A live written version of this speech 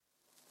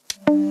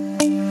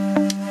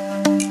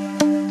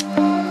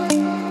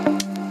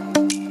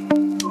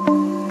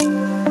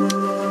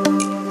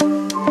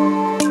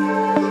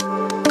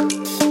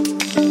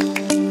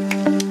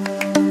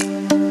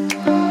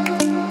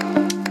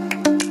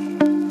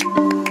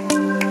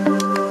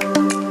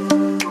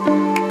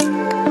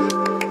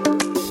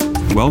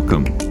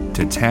Welcome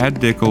to Tad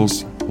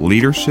Dickel's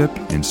Leadership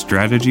and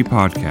Strategy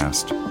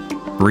Podcast,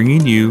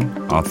 bringing you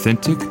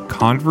authentic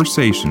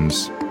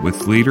conversations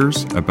with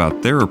leaders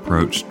about their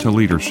approach to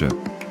leadership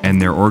and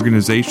their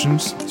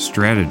organization's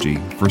strategy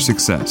for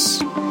success.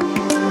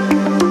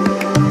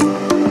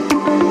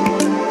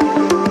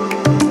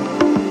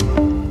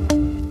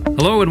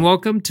 Hello and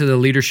welcome to the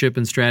Leadership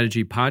and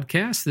Strategy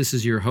Podcast. This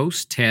is your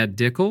host, Tad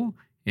Dickel,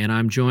 and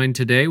I'm joined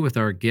today with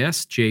our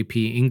guest,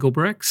 JP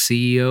Engelbrecht,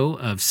 CEO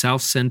of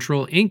South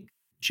Central Inc.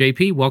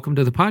 JP, welcome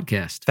to the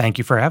podcast. Thank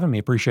you for having me.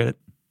 Appreciate it.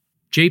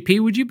 JP,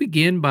 would you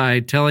begin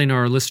by telling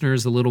our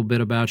listeners a little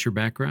bit about your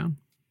background?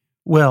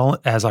 Well,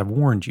 as I've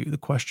warned you, the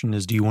question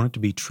is, do you want it to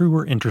be true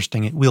or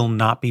interesting? It will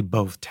not be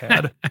both,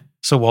 Tad.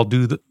 So I'll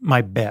do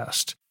my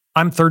best.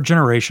 I'm third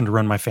generation to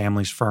run my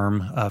family's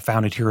firm,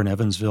 founded here in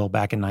Evansville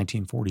back in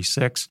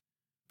 1946.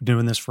 Been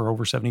doing this for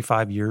over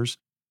 75 years.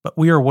 But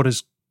we are what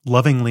is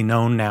lovingly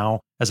known now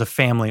as a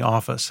family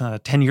office.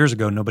 10 years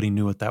ago, nobody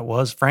knew what that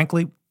was.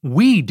 Frankly,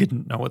 we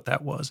didn't know what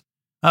that was.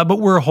 But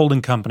we're a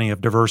holding company of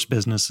diverse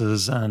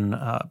businesses and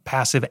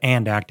passive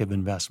and active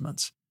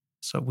investments.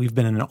 So we've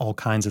been in all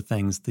kinds of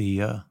things.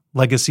 The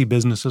legacy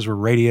businesses were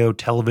radio,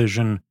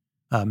 television,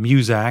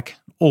 Muzak,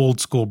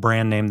 old school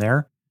brand name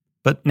there.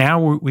 But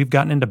now we've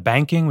gotten into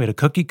banking. We had a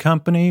cookie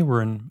company.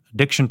 We're in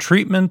addiction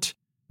treatment.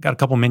 Got a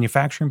couple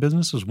manufacturing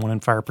businesses, one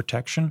in fire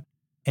protection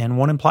and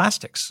one in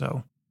plastics.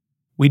 So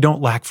we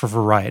don't lack for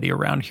variety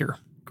around here.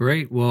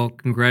 Great. Well,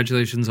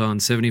 congratulations on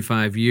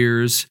 75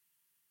 years.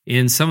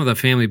 In some of the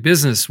family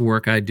business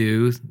work I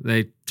do,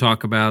 they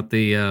talk about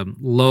the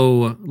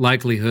low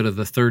likelihood of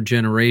the third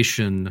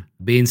generation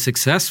being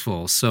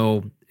successful.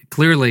 So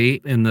clearly,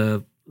 in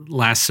the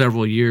last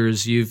several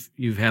years, you've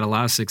had a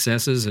lot of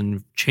successes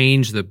and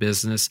changed the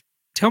business.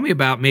 Tell me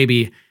about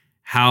maybe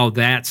how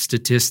that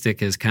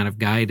statistic has kind of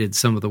guided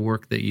some of the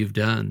work that you've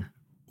done.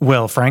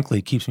 Well, frankly,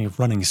 it keeps me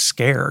running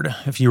scared.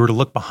 If you were to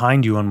look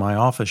behind you on my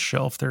office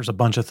shelf, there's a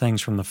bunch of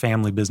things from the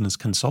Family Business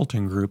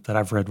Consulting Group that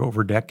I've read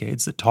over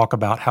decades that talk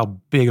about how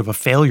big of a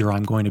failure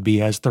I'm going to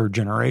be as third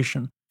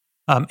generation.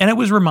 And it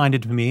was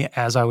reminded to me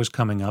as I was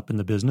coming up in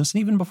the business,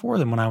 and even before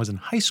then when I was in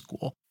high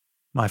school.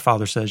 My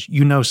father says,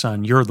 you know,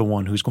 son, you're the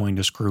one who's going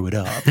to screw it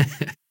up.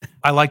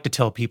 I like to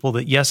tell people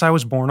that, yes, I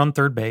was born on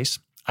third base.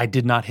 I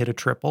did not hit a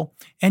triple.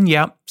 And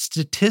yeah,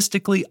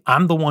 statistically,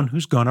 I'm the one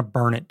who's going to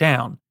burn it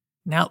down.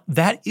 Now,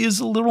 that is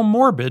a little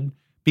morbid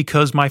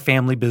because my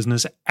family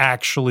business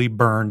actually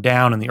burned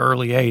down in the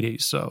early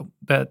 80s. So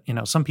that,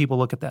 some people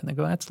look at that and they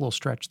go, that's a little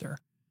stretch there.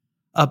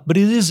 But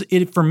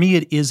for me,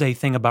 it is a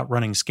thing about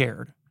running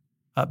scared.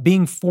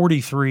 Being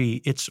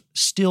 43, it's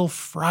still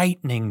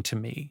frightening to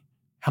me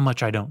how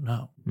much I don't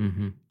know.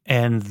 Mm-hmm.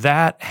 And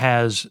that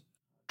has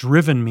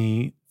driven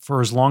me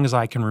for as long as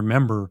I can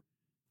remember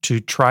to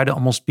try to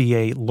almost be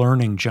a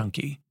learning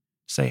junkie.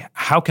 Say,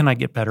 how can I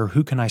get better?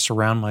 Who can I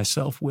surround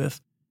myself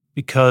with?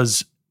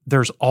 Because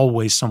there's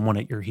always someone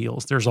at your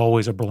heels. There's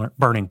always a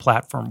burning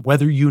platform,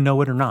 whether you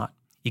know it or not.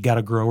 You got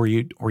to grow or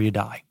you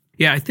die.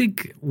 Yeah, I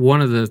think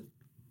one of the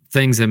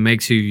things that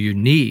makes you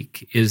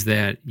unique is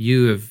that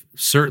you have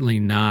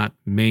certainly not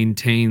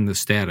maintained the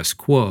status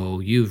quo.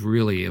 You've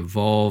really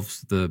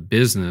evolved the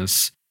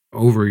business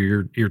over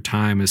your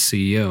time as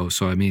CEO.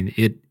 So, I mean,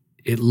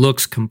 it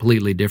looks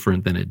completely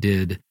different than it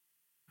did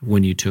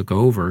when you took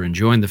over and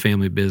joined the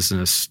family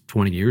business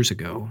 20 years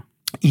ago.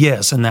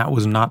 Yes, and that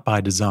was not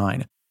by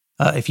design.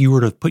 If you were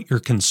to put your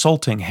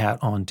consulting hat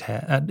on,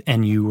 Tad,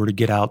 and you were to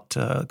get out,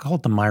 call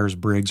it the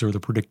Myers-Briggs or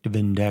the Predictive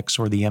Index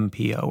or the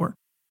MPO, or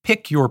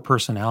pick your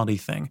personality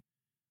thing,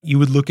 you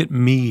would look at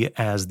me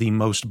as the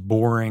most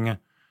boring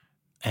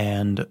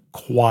and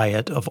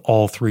quiet of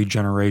all three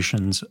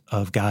generations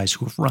of guys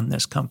who have run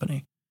this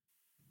company.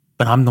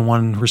 But I'm the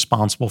one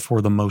responsible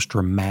for the most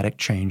dramatic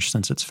change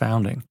since its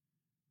founding.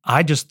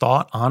 I just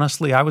thought,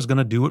 honestly, I was going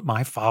to do what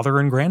my father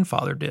and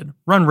grandfather did.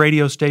 Run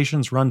radio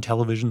stations, run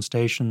television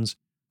stations,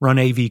 run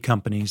AV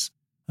companies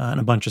in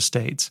a bunch of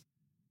states.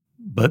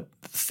 But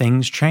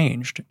things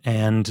changed,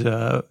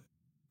 and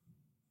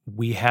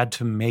we had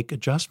to make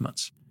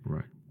adjustments.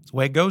 Right. It's the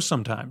way it goes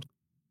sometimes.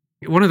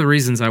 One of the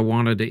reasons I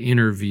wanted to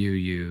interview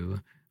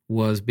you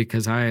was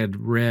because I had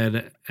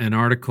read an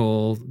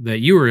article that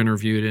you were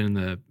interviewed in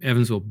the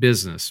Evansville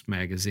Business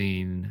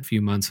magazine a few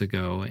months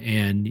ago,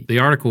 and the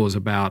article was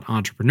about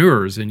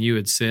entrepreneurs, and you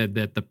had said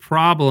that the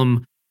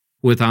problem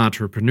with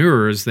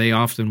entrepreneurs, they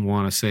often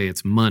want to say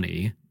it's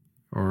money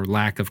or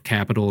lack of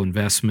capital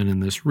investment in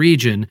this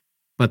region,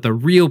 but the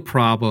real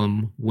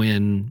problem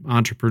when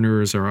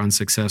entrepreneurs are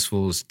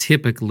unsuccessful is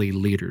typically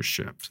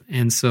leadership.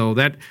 And so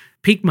that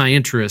piqued my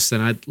interest,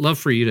 and I'd love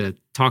for you to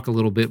talk a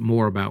little bit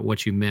more about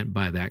what you meant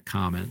by that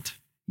comment.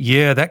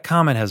 Yeah, that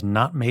comment has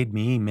not made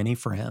me many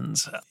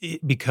friends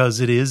because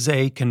it is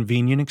a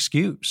convenient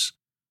excuse.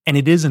 And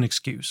it is an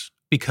excuse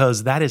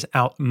because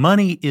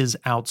money is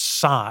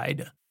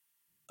outside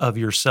of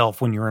yourself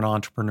when you're an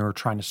entrepreneur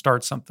trying to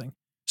start something.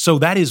 So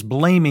that is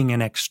blaming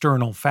an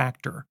external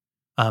factor.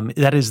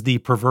 That is the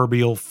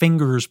proverbial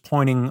fingers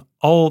pointing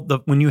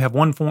when you have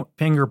one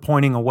finger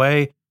pointing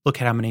away,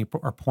 Look at how many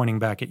are pointing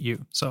back at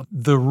you. So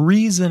the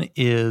reason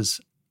is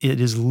it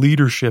is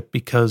leadership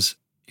because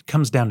it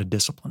comes down to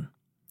discipline.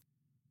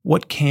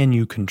 What can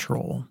you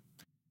control?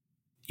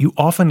 You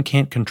often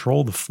can't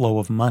control the flow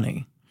of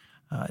money.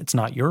 It's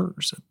not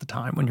yours at the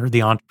time when you're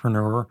the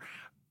entrepreneur,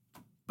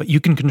 but you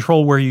can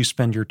control where you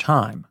spend your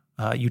time.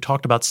 You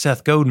talked about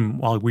Seth Godin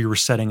while we were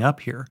setting up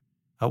here.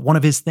 One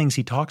of his things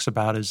he talks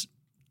about is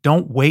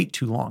don't wait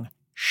too long.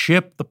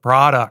 Ship the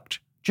product.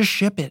 Just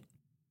ship it.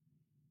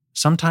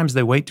 Sometimes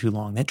they wait too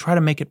long. They try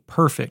to make it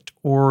perfect,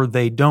 or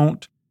they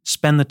don't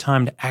spend the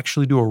time to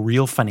actually do a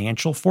real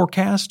financial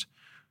forecast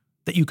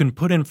that you can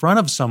put in front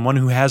of someone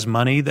who has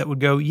money that would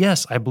go,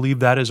 yes, I believe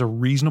that is a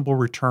reasonable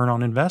return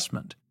on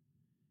investment.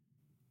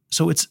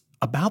 So it's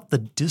about the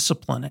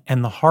discipline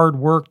and the hard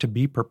work to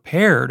be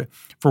prepared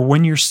for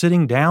when you're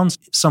sitting down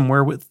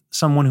somewhere with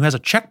someone who has a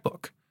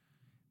checkbook,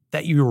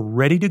 that you're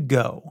ready to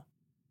go.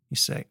 You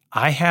say,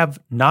 I have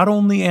not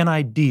only an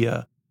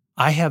idea,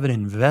 I have an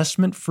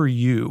investment for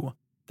you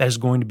that is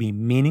going to be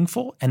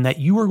meaningful and that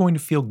you are going to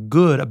feel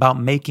good about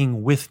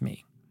making with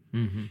me.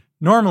 Mm-hmm.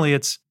 Normally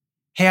it's,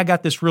 hey, I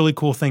got this really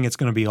cool thing. It's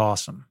going to be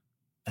awesome.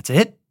 That's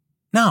it?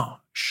 No,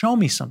 show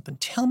me something.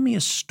 Tell me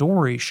a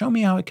story. Show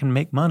me how it can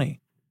make money.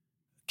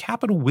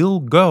 Capital will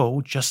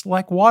go, just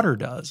like water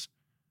does,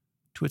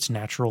 to its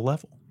natural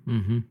level.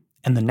 Mm-hmm.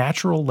 And the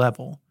natural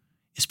level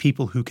is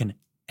people who can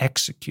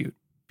execute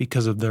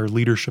because of their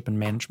leadership and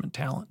management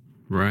talent.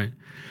 Right.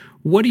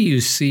 What do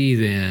you see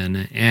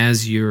then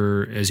as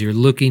you're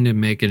looking to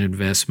make an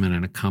investment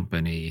in a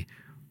company?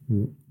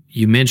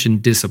 You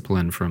mentioned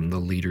discipline from the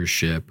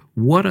leadership.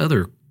 What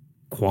other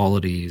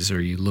qualities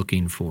are you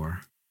looking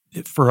for?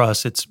 For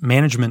us, it's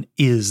management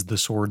is the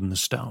sword and the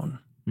stone.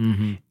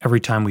 Mm-hmm. Every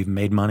time we've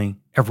made money,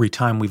 every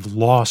time we've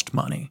lost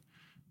money,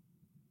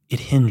 it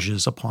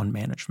hinges upon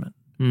management.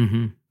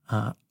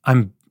 Mm-hmm.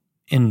 I'm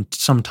in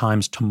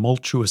sometimes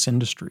tumultuous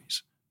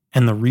industries,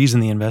 and the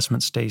reason the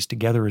investment stays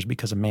together is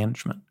because of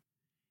management.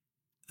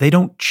 They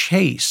don't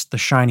chase the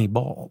shiny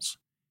balls.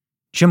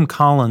 Jim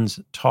Collins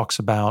talks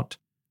about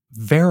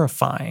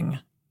verifying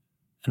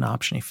an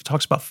option. He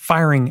talks about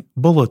firing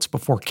bullets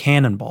before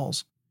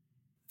cannonballs.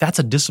 That's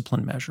a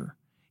discipline measure.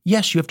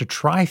 Yes, you have to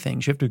try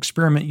things. You have to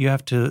experiment. You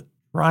have to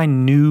try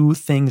new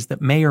things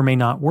that may or may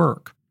not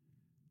work.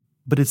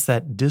 But it's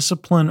that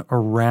discipline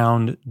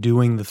around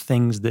doing the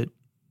things that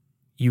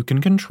you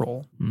can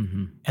control.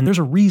 Mm-hmm. And there's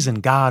a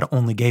reason God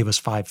only gave us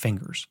 5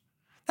 fingers.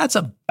 That's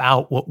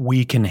about what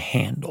we can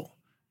handle.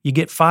 You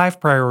get 5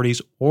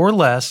 priorities or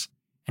less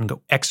and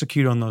go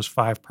execute on those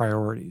 5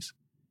 priorities.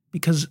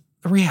 Because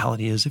the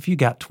reality is, if you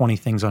got 20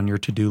 things on your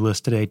to-do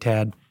list today,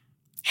 Tad,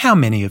 how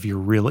many of you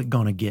are really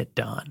going to get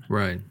done?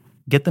 Right.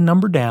 Get the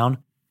number down,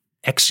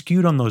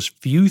 execute on those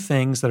few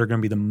things that are going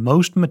to be the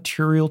most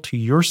material to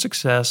your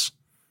success,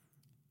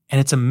 and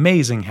it's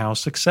amazing how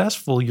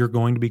successful you're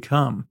going to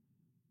become.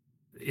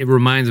 It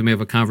reminds me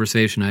of a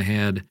conversation I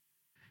had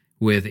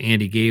with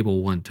Andy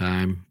Gable one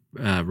time,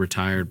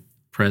 retired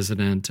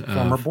president of...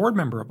 Former board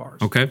member of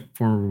ours. Okay,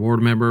 former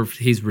board member.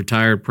 He's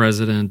retired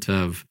president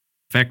of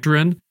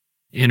Vectron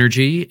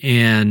Energy,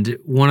 and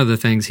one of the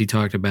things he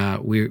talked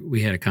about,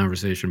 we had a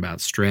conversation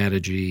about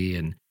strategy,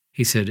 and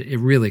he said it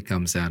really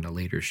comes down to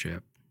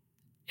leadership.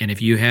 And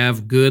if you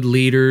have good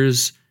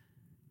leaders,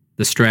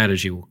 the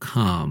strategy will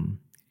come.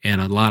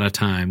 And a lot of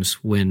times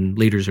when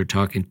leaders are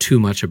talking too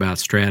much about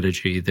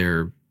strategy,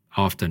 they're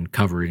often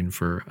covering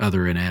for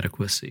other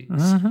inadequacies.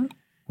 Mm-hmm.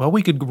 Well,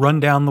 we could run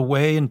down the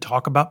way and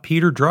talk about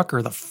Peter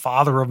Drucker, the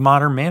father of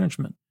modern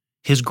management.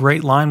 His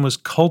great line was,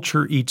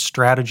 culture eats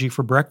strategy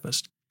for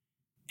breakfast.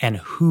 And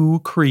who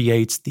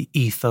creates the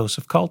ethos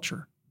of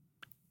culture?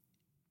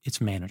 It's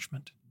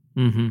management.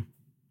 Mm-hmm.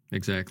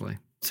 Exactly.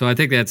 So I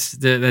think that's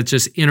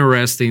just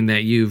interesting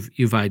that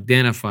you've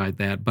identified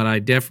that. But I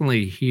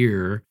definitely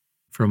hear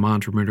from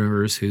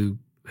entrepreneurs who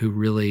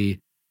really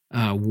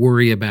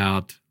worry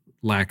about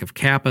lack of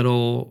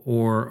capital,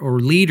 or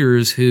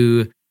leaders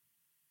who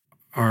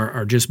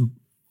are just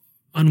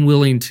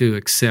unwilling to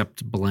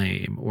accept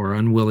blame or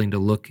unwilling to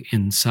look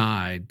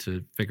inside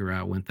to figure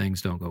out when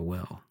things don't go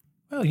well.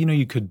 Well,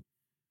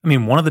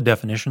 one of the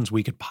definitions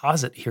we could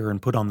posit here and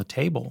put on the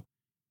table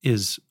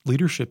is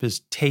leadership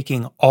is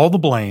taking all the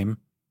blame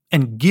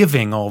and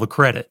giving all the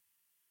credit.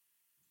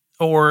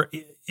 Or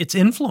it's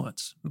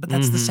influence, but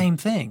that's the same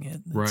thing.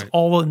 It's right.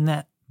 all in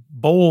that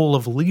bowl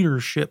of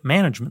leadership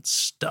management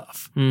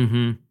stuff.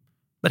 Mm-hmm.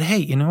 But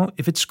hey,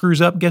 if it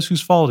screws up, guess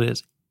whose fault it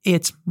is?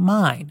 It's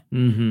mine.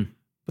 Mm-hmm.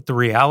 But the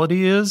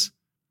reality is,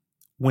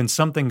 when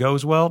something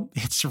goes well,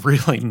 it's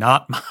really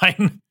not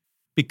mine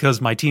because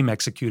my team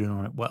executed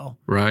on it well.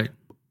 Right.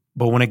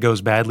 But when it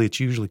goes badly, it's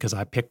usually because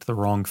I picked the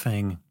wrong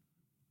thing.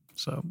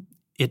 So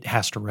it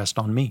has to rest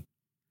on me.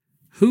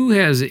 Who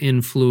has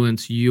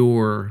influenced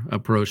your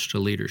approach to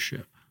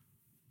leadership?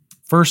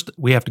 First,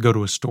 we have to go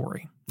to a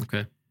story.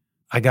 Okay.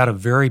 I got a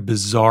very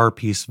bizarre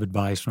piece of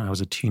advice when I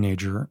was a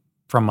teenager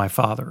from my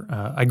father.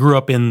 I grew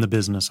up in the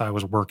business. I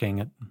was working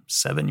at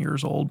 7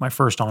 years old. My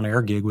first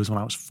on-air gig was when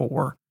I was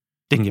 4.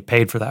 Didn't get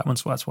paid for that one,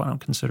 so that's why I don't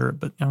consider it.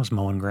 But I was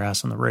mowing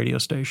grass on the radio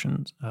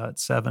station at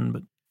 7.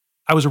 But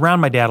I was around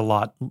my dad a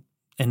lot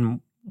and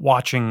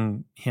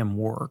watching him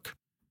work.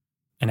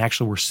 And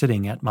actually, we're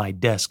sitting at my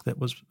desk that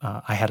was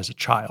I had as a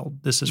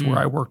child. This is where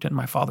I worked in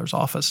my father's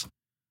office.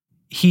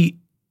 He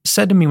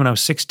said to me when I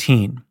was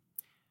 16,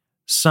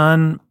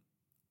 "Son,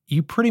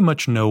 you pretty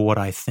much know what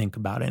I think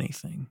about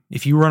anything.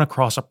 If you run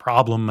across a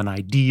problem, an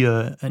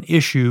idea, an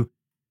issue,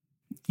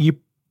 you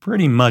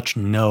pretty much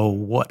know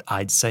what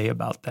I'd say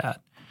about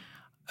that.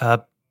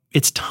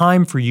 It's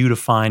time for you to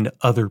find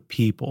other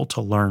people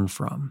to learn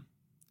from."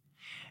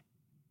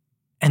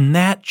 And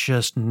that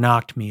just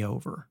knocked me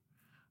over.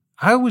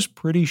 I was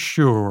pretty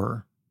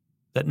sure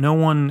that no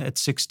one at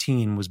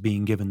 16 was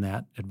being given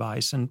that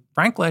advice. And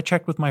frankly, I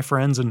checked with my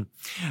friends and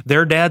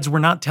their dads were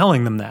not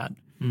telling them that.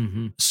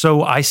 Mm-hmm.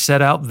 So I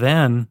set out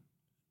then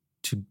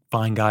to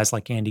find guys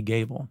like Andy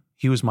Gable.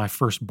 He was my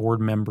first board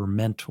member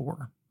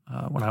mentor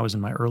when I was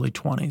in my early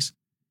 20s.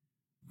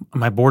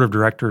 My board of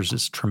directors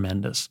is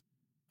tremendous.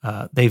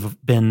 They've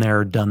been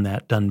there, done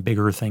that, done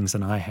bigger things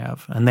than I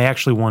have. And they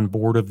actually won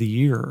Board of the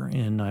Year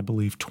in, I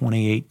believe,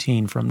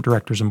 2018 from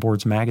Directors and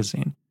Boards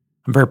magazine.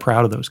 I'm very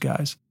proud of those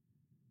guys.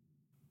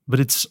 But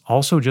it's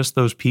also just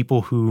those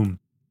people who,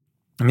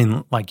 I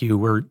mean, like you,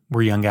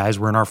 we're young guys,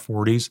 we're in our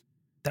 40s,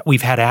 that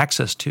we've had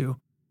access to,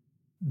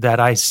 that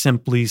I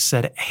simply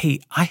said, "Hey,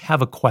 I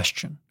have a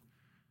question."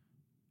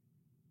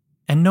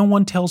 And no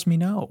one tells me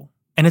no.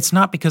 And it's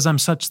not because I'm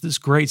such this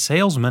great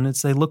salesman.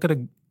 It's they look at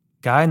a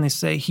guy and they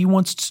say, he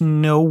wants to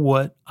know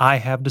what I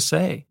have to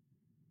say.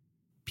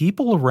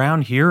 People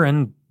around here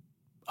and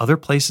other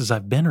places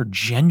I've been are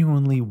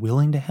genuinely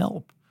willing to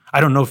help. I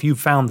don't know if you've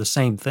found the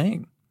same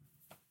thing.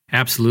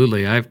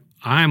 Absolutely.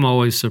 I'm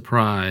always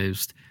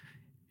surprised,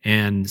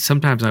 and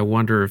sometimes I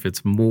wonder if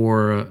it's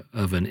more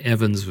of an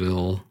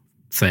Evansville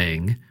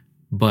thing,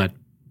 but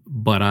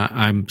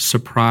I'm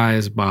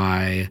surprised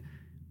by,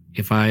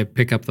 if I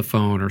pick up the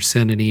phone or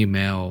send an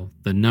email,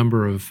 the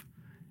number of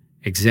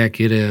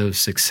executives,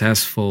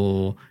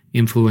 successful,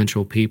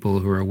 influential people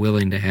who are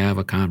willing to have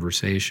a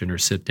conversation or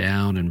sit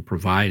down and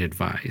provide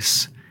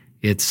advice.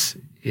 It's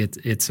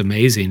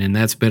amazing, and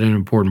that's been an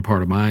important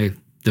part of my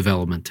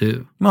development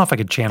too. Well, if I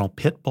could channel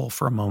Pitbull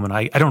for a moment,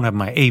 I don't have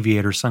my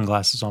aviator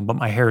sunglasses on, but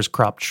my hair is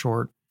cropped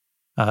short.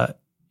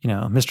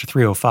 Mr.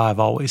 305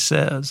 always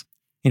says,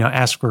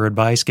 ask for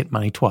advice, get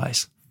money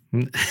twice.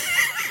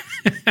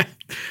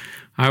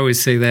 I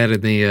always say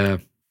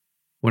that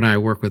when I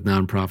work with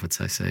nonprofits,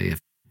 I say,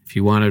 if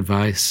you want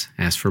advice,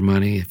 ask for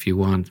money. If you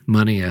want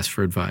money, ask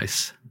for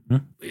advice.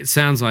 Mm-hmm. It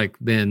sounds like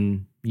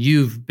then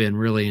you've been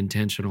really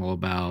intentional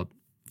about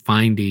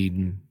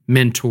finding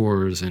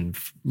mentors and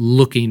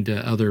looking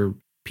to other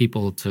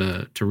people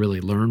to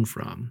really learn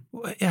from.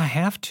 Well, yeah, I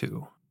have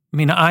to.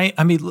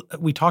 I mean,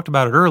 we talked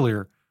about it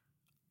earlier.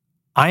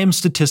 I am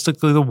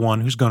statistically the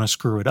one who's going to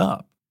screw it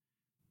up.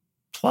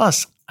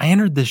 Plus, I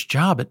entered this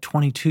job at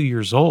 22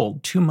 years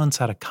old, 2 months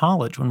out of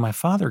college when my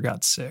father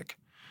got sick.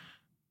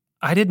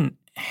 I didn't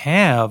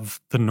have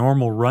the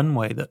normal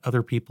runway that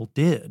other people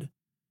did.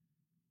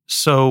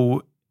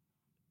 So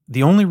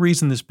the only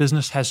reason this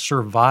business has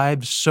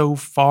survived so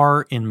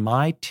far in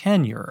my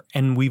tenure,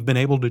 and we've been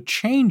able to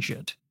change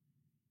it,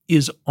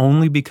 is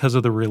only because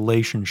of the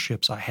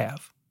relationships I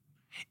have.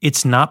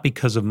 It's not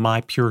because of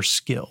my pure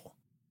skill.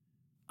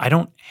 I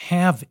don't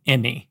have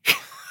any.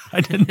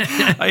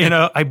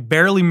 I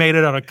barely made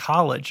it out of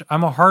college.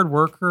 I'm a hard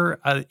worker.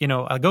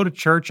 I go to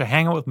church, I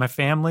hang out with my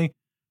family,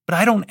 but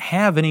I don't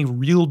have any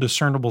real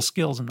discernible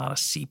skills. I'm not a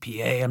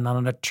CPA. I'm not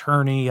an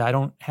attorney. I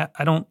don't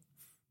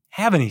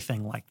have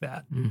anything like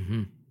that.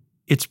 Mm-hmm.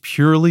 It's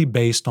purely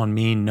based on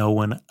me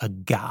knowing a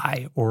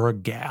guy or a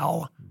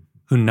gal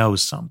who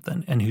knows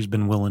something and who's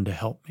been willing to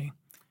help me.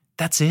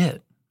 That's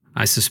it.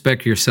 I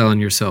suspect you're selling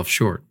yourself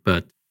short,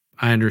 but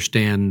I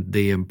understand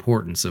the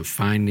importance of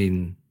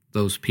finding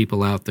those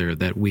people out there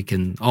that we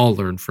can all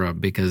learn from,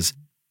 because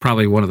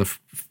probably one of the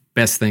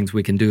best things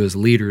we can do as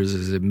leaders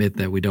is admit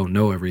that we don't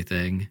know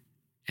everything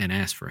and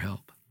ask for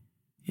help.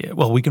 Yeah,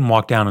 well, we can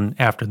walk down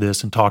after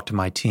this and talk to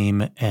my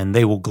team, and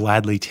they will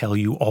gladly tell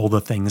you all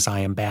the things I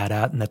am bad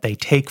at and that they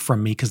take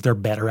from me because they're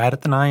better at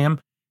it than I am.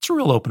 It's a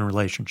real open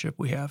relationship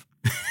we have.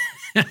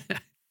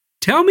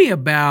 Tell me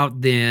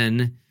about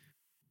then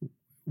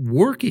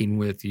working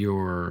with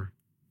your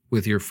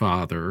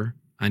father.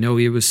 I know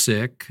he was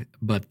sick,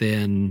 but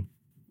then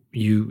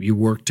you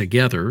worked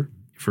together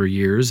for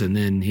years, and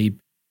then he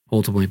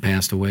ultimately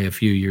passed away a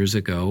few years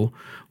ago.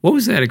 What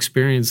was that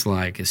experience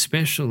like,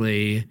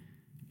 especially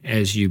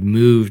as you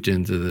moved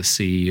into the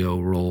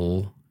CEO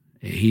role?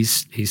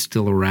 He's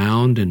still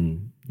around,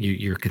 and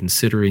you're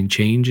considering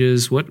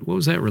changes. What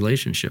was that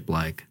relationship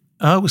like?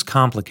 It was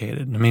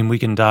complicated. I mean, we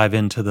can dive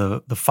into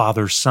the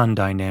father-son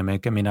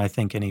dynamic. I mean, I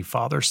think any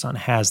father-son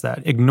has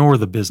that. Ignore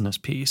the business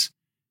piece,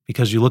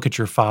 because you look at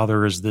your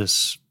father as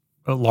this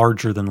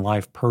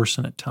larger-than-life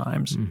person at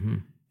times. Mm-hmm.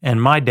 And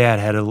my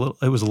dad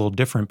it was a little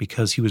different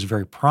because he was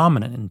very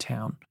prominent in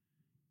town.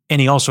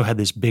 And he also had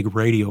this big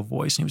radio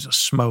voice, and he was a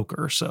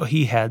smoker. So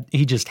he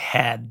just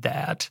had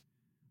that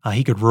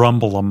He could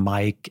rumble a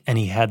mic, and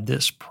he had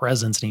this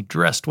presence, and he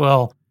dressed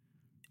well.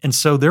 And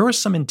so there was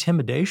some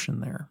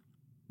intimidation there.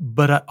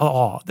 But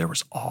there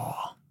was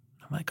awe.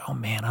 I'm like, oh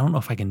man, I don't know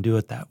if I can do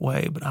it that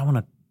way, but I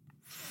want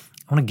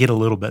to get a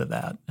little bit of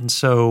that. And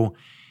so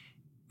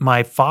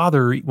my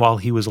father, while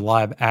he was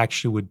alive,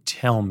 actually would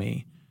tell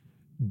me,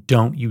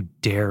 don't you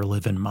dare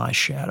live in my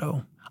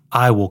shadow.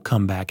 I will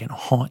come back and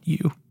haunt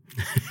you.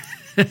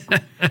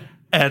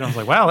 And I was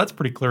like, wow, that's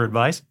pretty clear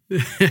advice.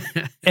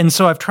 And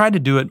so I've tried to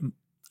do it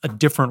a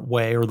different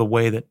way, or the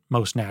way that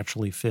most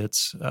naturally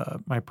fits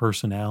my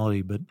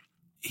personality. But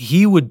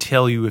he would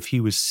tell you, if he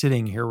was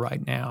sitting here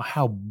right now,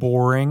 how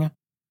boring,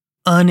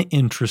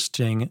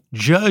 uninteresting,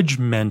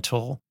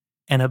 judgmental,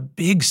 and a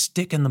big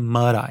stick in the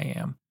mud I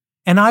am.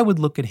 And I would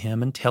look at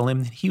him and tell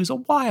him that he was a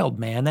wild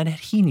man, that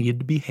he needed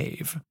to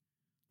behave.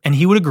 And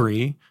he would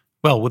agree.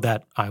 Well, with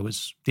that, I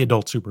was the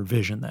adult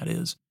supervision, that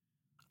is.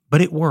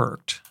 But it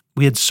worked.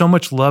 We had so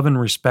much love and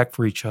respect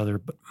for each other,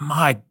 but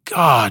my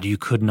God, you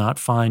could not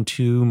find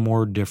two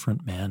more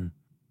different men.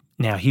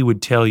 Now, he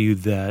would tell you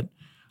that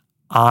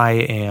I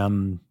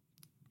am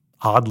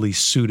oddly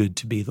suited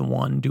to be the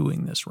one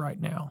doing this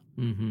right now.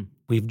 Mm-hmm.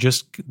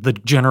 The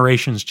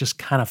generations just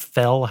kind of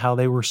fell how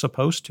they were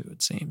supposed to,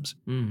 it seems.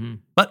 Mm-hmm.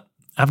 But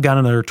I've got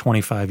another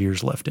 25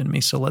 years left in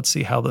me, so let's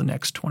see how the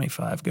next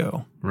 25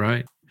 go.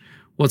 Right.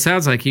 Well, it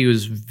sounds like he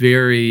was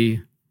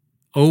very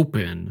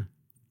open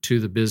to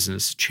the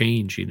business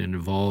changing and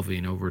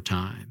evolving over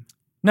time.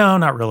 No,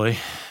 not really.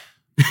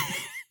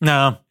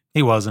 No,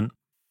 he wasn't.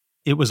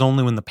 It was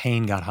only when the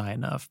pain got high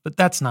enough, but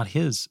that's not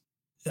his.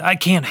 I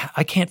can't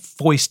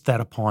foist that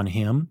upon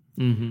him.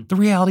 Mm-hmm. The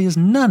reality is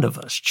none of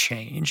us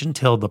change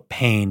until the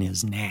pain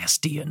is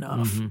nasty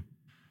enough. Mm-hmm.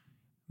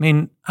 I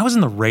mean, I was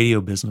in the radio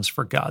business,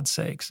 for God's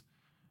sakes.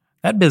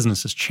 That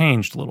business has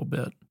changed a little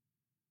bit.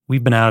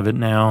 We've been out of it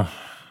now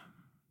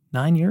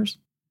 9 years.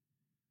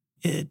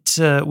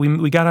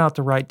 We got out at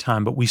the right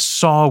time, but we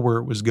saw where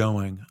it was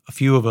going. A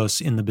few of us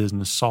in the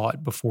business saw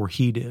it before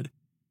he did.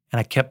 And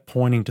I kept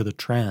pointing to the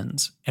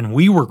trends. And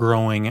we were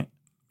growing,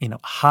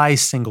 high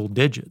single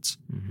digits.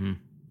 Mm-hmm.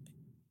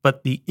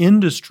 But the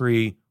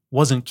industry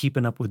wasn't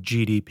keeping up with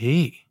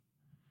GDP.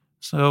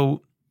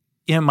 So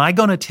am I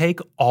going to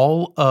take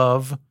all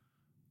of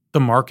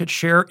the market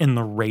share in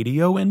the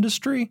radio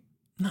industry?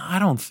 No, I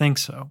don't think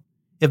so.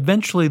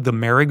 Eventually, the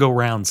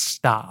merry-go-round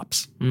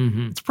stops.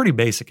 Mm-hmm. It's pretty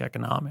basic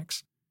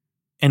economics.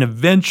 And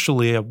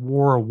eventually, it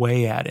wore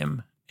away at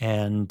him.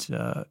 And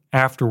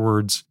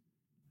afterwards,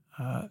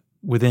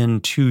 within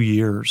 2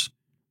 years,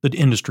 the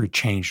industry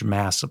changed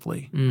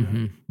massively.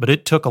 Mm-hmm. But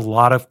it took a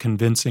lot of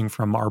convincing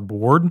from our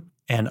board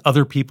and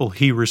other people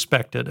he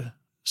respected.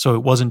 So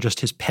it wasn't just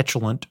his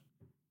petulant,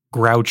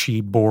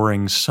 grouchy,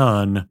 boring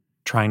son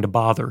trying to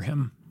bother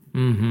him.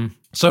 Mm-hmm.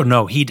 So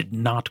no, he did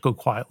not go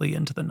quietly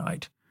into the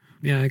night.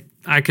 Yeah,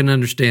 I can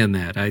understand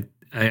that.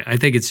 I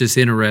think it's just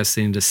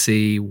interesting to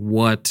see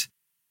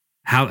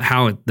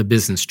how the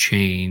business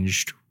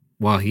changed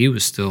while he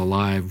was still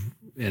alive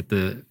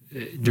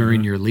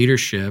during your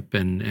leadership,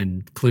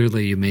 and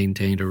clearly you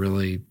maintained a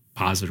really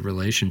positive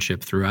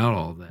relationship throughout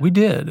all of that. We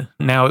did.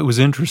 Now, it was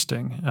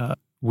interesting.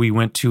 We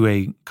went to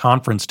a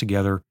conference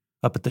together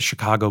up at the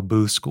Chicago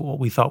Booth School.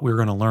 We thought we were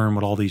going to learn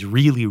what all these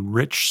really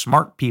rich,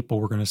 smart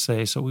people were going to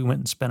say, so we went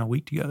and spent a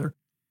week together.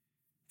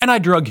 And I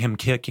drug him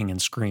kicking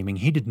and screaming.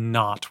 He did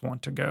not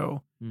want to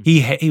go.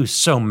 Mm-hmm. He was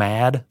so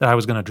mad that I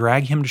was going to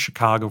drag him to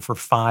Chicago for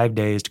 5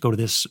 days to go to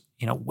this,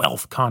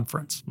 wealth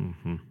conference.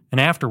 Mm-hmm. And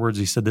afterwards,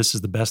 he said, this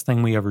is the best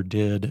thing we ever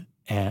did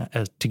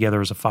together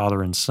as a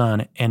father and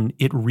son. And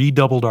it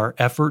redoubled our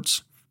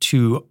efforts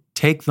to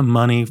take the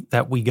money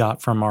that we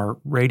got from our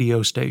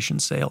radio station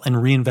sale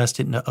and reinvest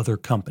it into other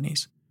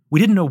companies. We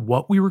didn't know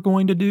what we were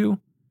going to do,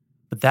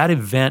 but that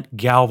event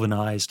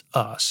galvanized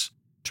us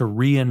to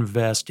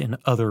reinvest in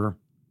other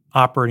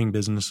operating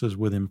businesses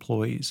with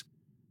employees.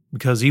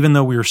 Because even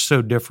though we were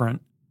so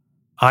different,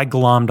 I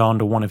glommed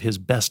onto one of his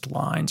best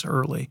lines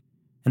early,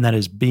 and that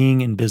is,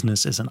 being in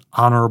business is an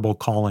honorable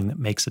calling that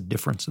makes a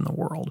difference in the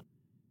world.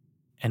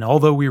 And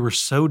although we were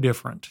so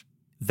different,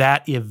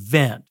 that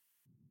event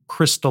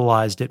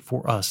crystallized it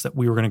for us that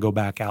we were going to go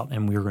back out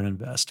and we were going to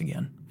invest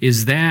again.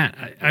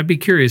 I'd be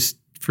curious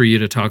for you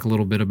to talk a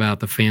little bit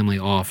about the family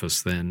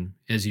office then.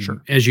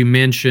 As you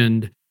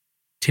mentioned,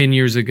 10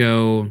 years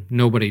ago,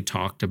 nobody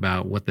talked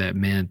about what that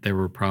meant. There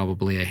were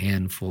probably a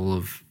handful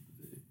of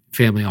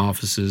family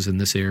offices in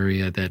this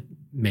area that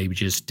maybe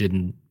just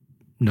didn't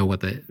know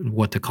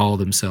what to call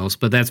themselves.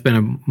 But that's been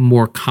a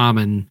more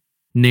common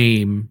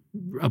name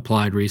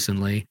applied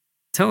recently.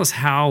 Tell us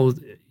how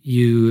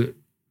you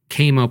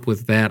came up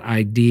with that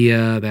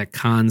idea, that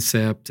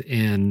concept,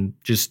 and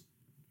just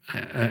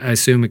I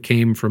assume it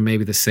came from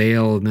maybe the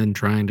sale and then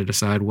trying to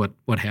decide what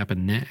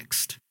happened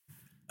next.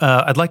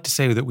 I'd like to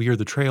say that we are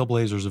the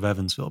trailblazers of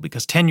Evansville,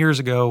 because 10 years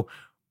ago,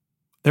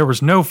 there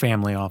was no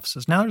family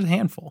offices. Now there's a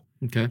handful.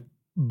 Okay.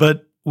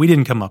 But we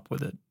didn't come up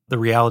with it. The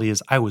reality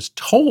is I was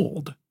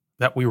told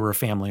that we were a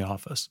family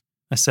office.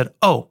 I said,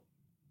 oh,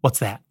 what's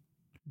that?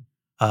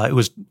 It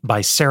was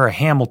by Sarah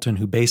Hamilton,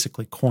 who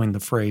basically coined the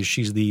phrase.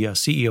 She's the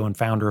CEO and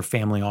founder of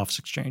Family Office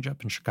Exchange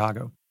up in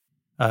Chicago.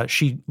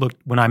 She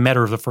looked, when I met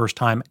her the first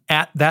time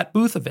at that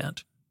booth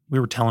event, we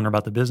were telling her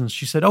about the business.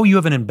 She said, "Oh, you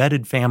have an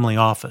embedded family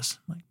office."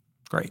 I'm like,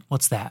 "Great,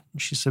 what's that?"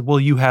 And she said, "Well,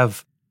 you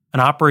have an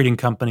operating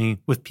company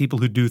with people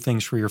who do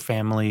things for your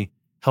family,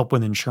 help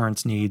with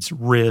insurance needs,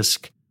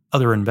 risk,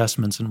 other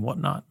investments and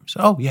whatnot." I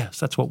said, "Oh, yes,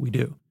 that's what we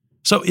do."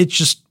 So it's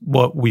just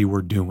what we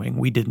were doing.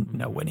 We didn't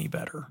know any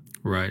better.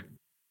 Right.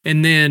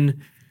 And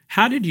then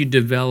how did you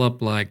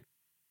develop like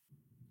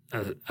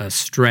a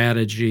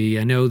strategy?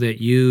 I know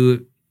that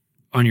you,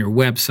 on your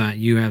website,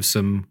 you have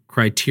some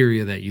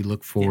criteria that you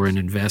look for in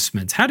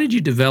investments. How did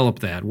you develop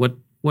that?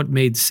 What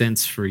made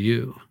sense for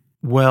you?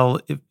 Well,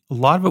 a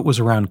lot of it was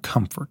around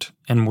comfort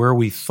and where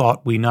we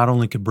thought we not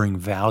only could bring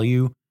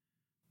value,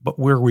 but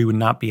where we would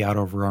not be out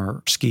over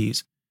our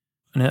skis.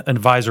 An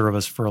advisor of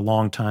us for a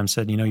long time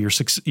said,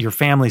 your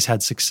family's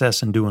had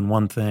success in doing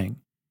one thing.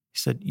 He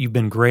said, "You've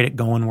been great at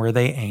going where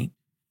they ain't."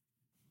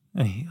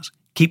 And he goes,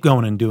 "Keep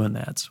going and doing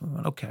that." So we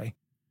went, okay.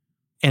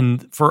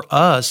 And for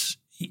us,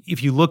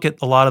 if you look at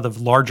a lot of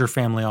the larger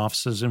family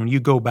offices, and when you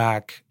go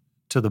back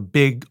to the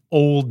big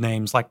old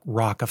names like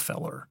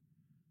Rockefeller,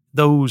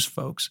 those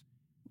folks,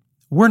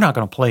 we're not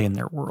going to play in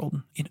their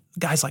world.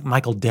 Guys like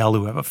Michael Dell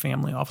who have a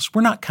family office,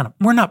 we're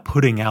not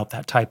putting out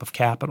that type of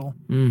capital.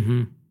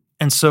 Mm-hmm.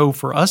 And so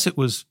for us, it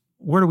was,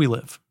 where do we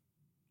live?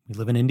 We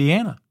live in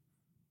Indiana.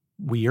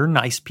 We are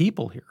nice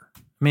people here.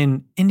 I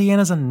mean,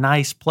 Indiana's a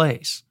nice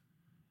place.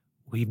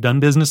 We've done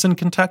business in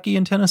Kentucky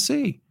and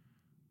Tennessee.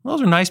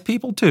 Those are nice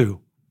people too.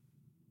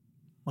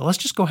 Well, let's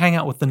just go hang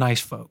out with the nice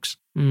folks.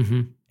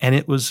 Mm-hmm. And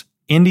it was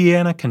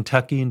Indiana,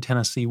 Kentucky, and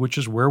Tennessee, which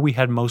is where we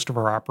had most of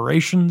our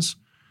operations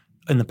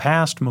in the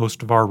past,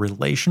 most of our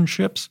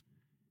relationships.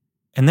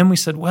 And then we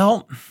said,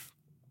 well,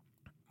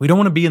 we don't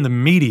want to be in the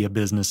media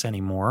business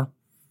anymore.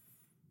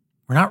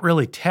 We're not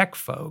really tech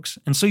folks.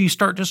 And so you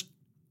start just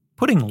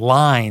putting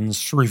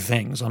lines through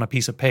things on a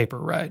piece of paper,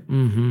 right?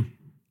 Mm-hmm.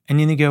 And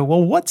then you go,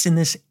 well, what's in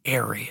this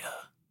area?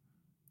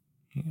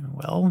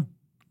 Well,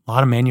 a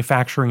lot of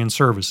manufacturing and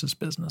services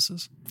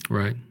businesses.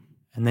 Right.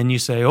 And then you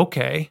say,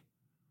 okay,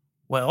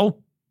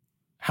 well,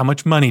 how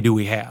much money do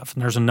we have?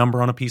 And there's a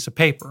number on a piece of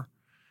paper.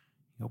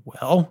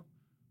 Well,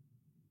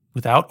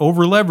 without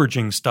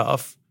over-leveraging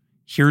stuff,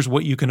 here's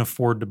what you can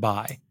afford to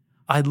buy.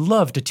 I'd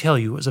love to tell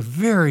you it was a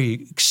very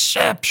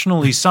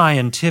exceptionally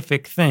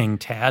scientific thing,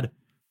 Tad,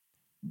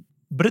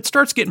 but it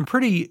starts getting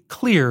pretty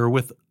clear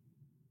with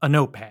a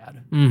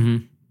notepad.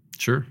 Mm-hmm.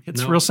 Sure.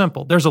 It's real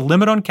simple. There's a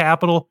limit on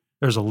capital,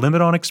 there's a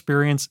limit on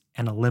experience,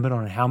 and a limit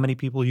on how many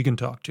people you can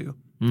talk to.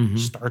 Mm-hmm.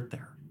 Start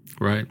there.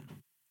 Right.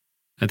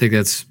 I think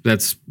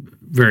that's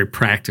very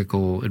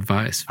practical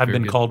advice. I've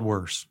been called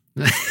worse.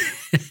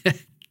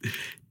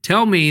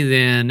 Tell me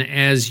then,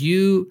 as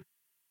you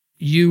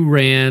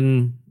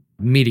ran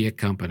media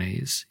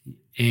companies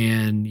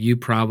and you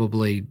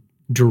probably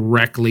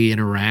directly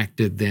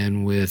interacted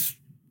then with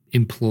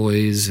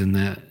employees in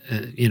that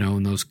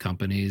in those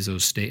companies,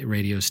 those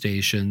radio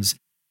stations.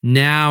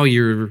 Now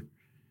your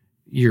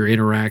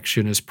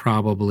interaction is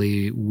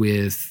probably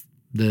with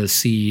the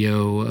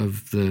CEO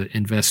of the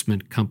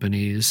investment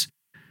companies.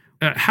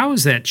 How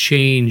has that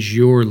changed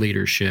your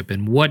leadership,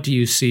 and what do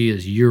you see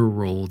as your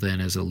role then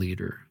as a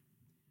leader?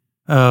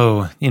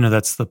 Oh,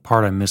 that's the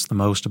part I miss the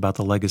most about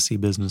the legacy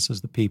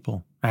businesses, the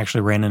people. I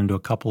actually ran into a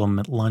couple of them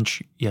at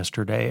lunch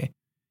yesterday,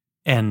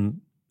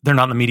 and they're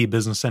not in the media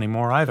business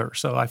anymore either,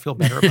 so I feel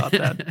better about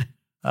that.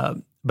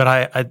 But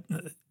I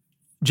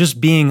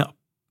just being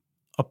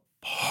a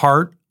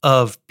part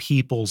of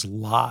people's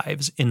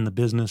lives in the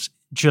business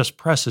just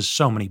presses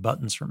so many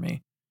buttons for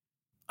me.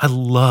 I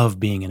love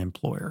being an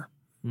employer.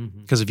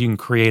 Because if you can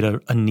create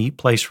a neat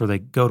place where they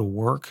go to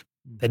work,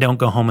 they don't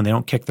go home and they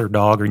don't kick their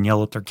dog or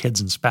yell at their kids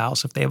and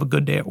spouse if they have a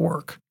good day at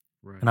work.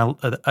 Right.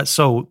 And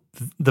so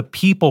the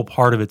people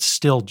part of it's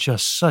still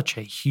just such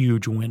a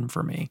huge win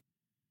for me,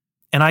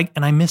 and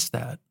I miss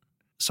that.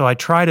 So I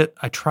try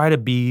to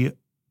be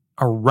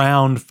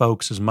around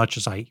folks as much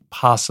as I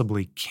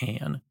possibly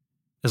can,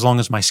 as long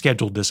as my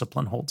schedule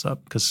discipline holds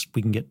up, because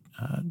we can get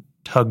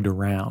tugged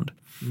around.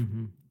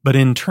 Mm-hmm. But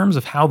in terms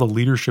of how the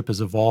leadership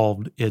has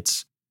evolved,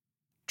 it's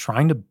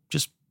trying to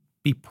just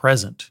be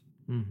present.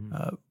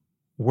 Mm-hmm.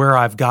 Where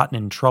I've gotten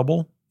in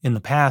trouble in the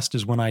past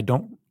is when I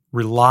don't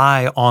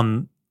rely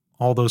on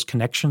all those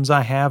connections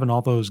I have and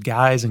all those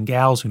guys and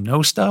gals who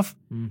know stuff,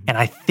 mm-hmm. and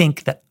I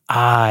think that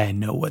I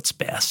know what's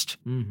best.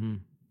 Mm-hmm.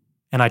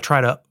 And I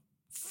try to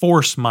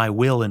force my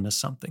will into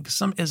something.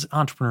 Because as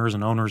entrepreneurs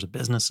and owners of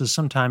businesses,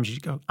 sometimes you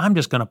go, I'm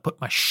just going to put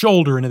my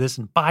shoulder into this,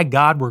 and by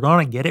God, we're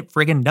going to get it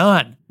friggin'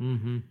 done.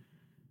 Mm-hmm.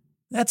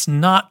 That's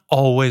not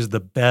always the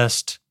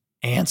best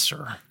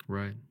answer.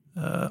 Right.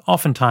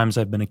 Oftentimes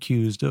I've been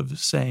accused of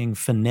saying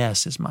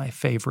finesse is my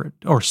favorite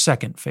or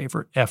second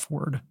favorite F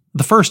word.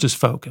 The first is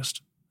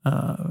focused.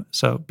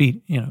 So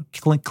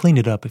clean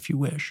it up if you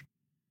wish.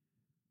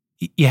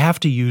 You have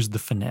to use the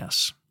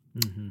finesse.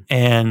 Mm-hmm.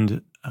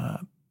 And,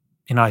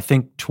 I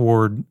think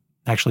toward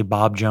actually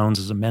Bob Jones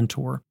as a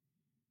mentor,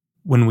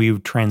 when we were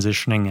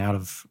transitioning out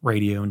of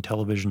radio and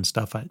television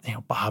stuff,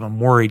 Bob, I'm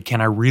worried.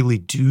 Can I really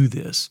do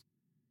this?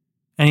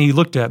 And he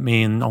looked at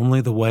me in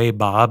only the way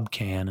Bob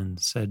can and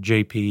said,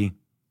 JP,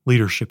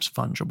 leadership's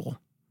fungible.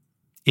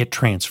 It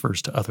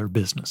transfers to other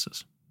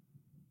businesses.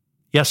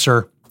 Yes,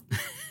 sir.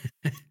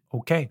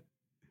 Okay.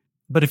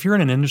 But if you're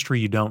in an industry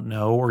you don't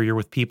know, or you're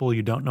with people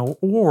you don't know,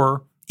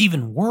 or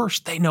even worse,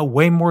 they know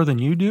way more than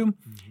you do,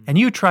 and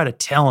you try to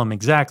tell them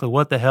exactly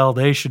what the hell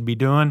they should be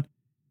doing,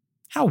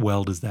 how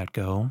well does that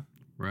go?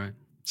 Right.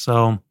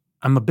 So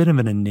I'm a bit of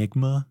an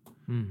enigma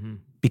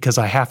because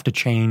I have to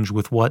change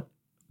with what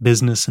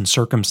business and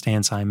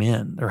circumstance I'm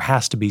in. There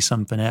has to be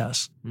some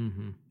finesse.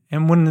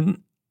 And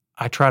when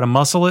I try to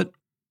muscle it,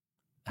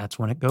 that's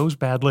when it goes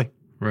badly.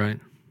 Right.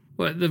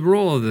 Well, the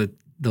role of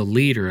the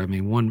leader, I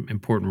mean, one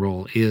important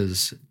role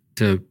is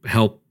to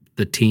help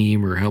the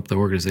team or help the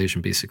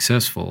organization be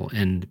successful.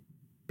 And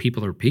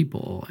people are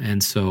people.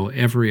 And so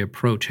every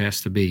approach has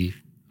to be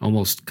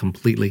almost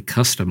completely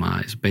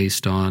customized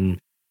based on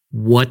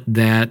what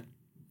that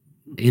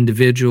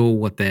individual,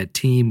 what that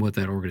team, what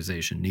that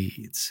organization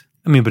needs.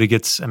 But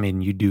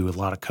you do a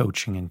lot of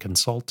coaching and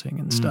consulting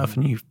and stuff,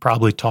 and you've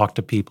probably talked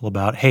to people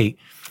about, hey,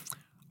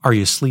 are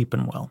you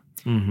sleeping well?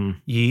 You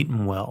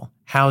eating well?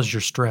 How's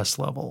your stress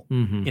level?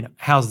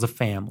 How's the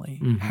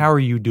family? How are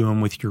you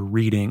doing with your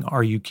reading?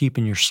 Are you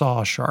keeping your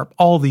saw sharp?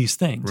 All these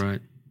things.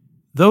 Right.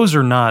 Those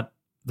are not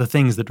the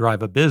things that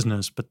drive a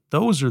business, but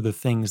those are the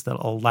things that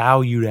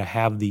allow you to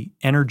have the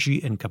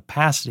energy and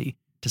capacity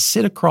to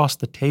sit across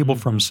the table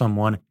from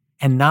someone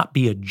and not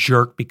be a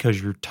jerk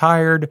because you're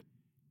tired,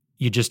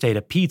 you just ate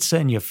a pizza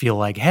and you feel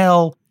like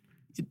hell,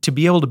 to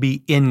be able to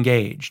be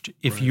engaged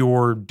if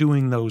you're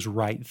doing those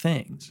right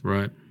things.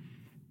 Right.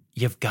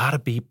 You've got to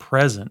be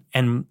present.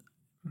 And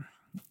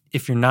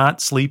if you're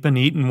not sleeping,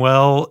 eating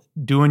well,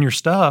 doing your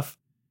stuff,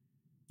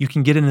 you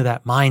can get into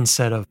that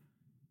mindset of,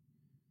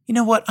 you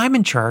know what, I'm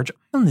in charge.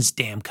 I own this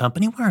damn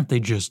company. Why aren't they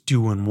just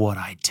doing what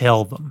I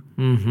tell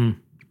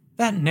them?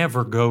 That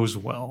never goes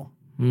well.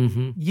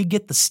 You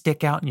get the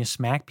stick out and you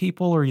smack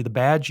people, or the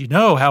badge, you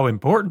know how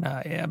important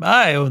I am.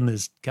 I own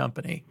this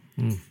company.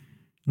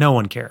 No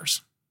one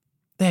cares.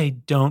 They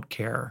don't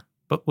care.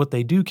 But what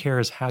they do care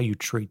is how you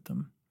treat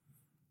them.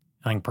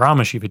 I can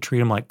promise you, if you treat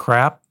them like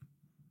crap,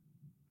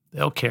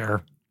 they'll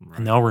care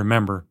and they'll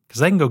remember, because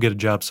they can go get a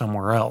job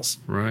somewhere else.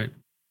 Right.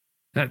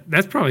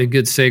 That's probably a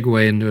good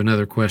segue into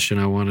another question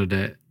I wanted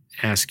to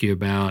ask you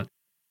about.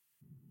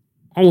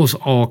 Almost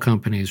all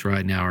companies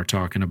right now are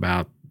talking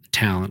about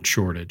talent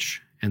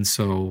shortage. And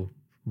so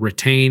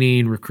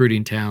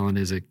recruiting talent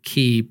is a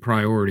key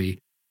priority.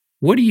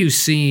 What are you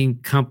seeing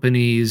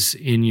companies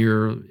in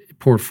your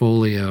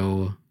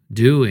portfolio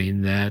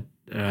doing that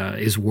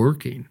is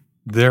working?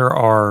 There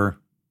are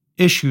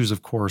issues,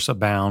 of course,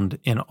 abound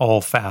in all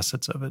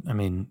facets of it. I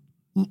mean,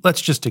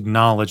 let's just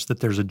acknowledge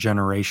that there's a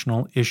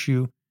generational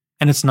issue.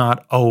 And it's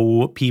not,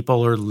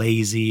 people are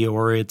lazy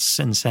or it's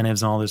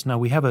incentives and all this. No,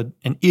 we have an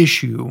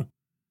issue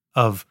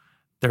of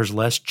there's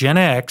less Gen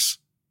X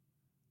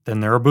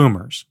than there are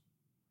boomers.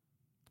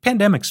 The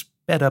pandemic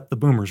sped up the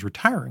boomers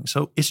retiring.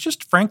 So it's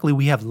just, frankly,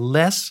 we have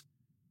less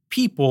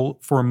people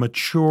for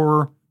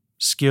mature,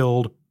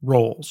 skilled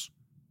roles.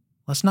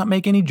 Let's not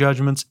make any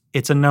judgments.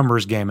 It's a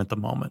numbers game at the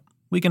moment.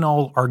 We can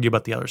all argue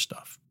about the other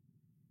stuff.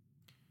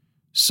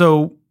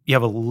 So you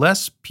have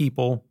less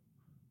people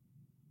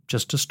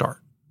just to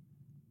start.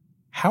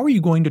 How are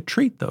you going to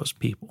treat those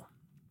people?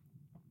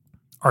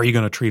 Are you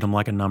going to treat them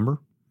like a number?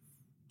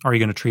 Are you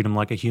going to treat them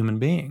like a human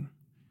being?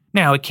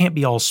 Now, it can't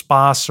be all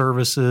spa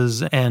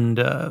services and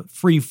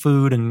free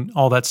food and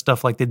all that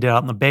stuff like they did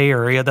out in the Bay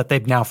Area that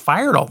they've now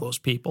fired all those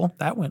people.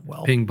 That went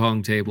well. Ping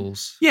pong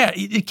tables. Yeah,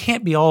 it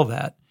can't be all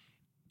that.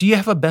 Do you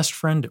have a best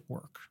friend at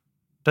work?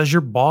 Does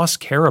your boss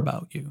care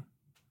about you?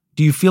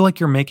 Do you feel like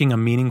you're making a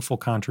meaningful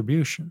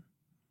contribution?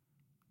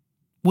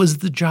 Was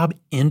the job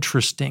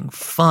interesting,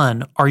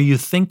 fun? Are you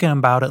thinking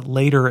about it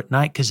later at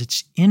night because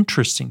it's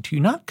interesting to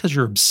you? Not because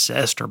you're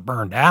obsessed or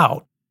burned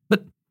out,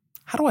 but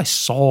how do I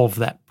solve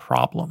that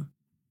problem?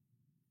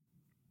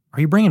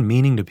 Are you bringing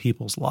meaning to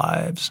people's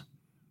lives?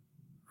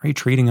 Are you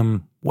treating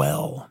them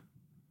well?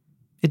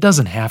 It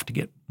doesn't have to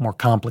get more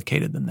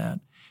complicated than that.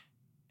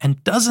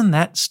 And doesn't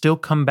that still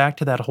come back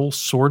to that whole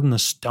sword and the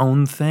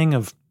stone thing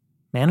of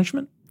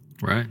management?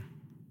 Right.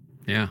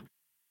 Yeah.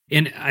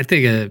 And I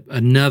think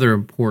another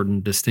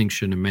important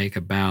distinction to make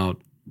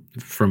about,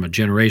 from a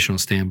generational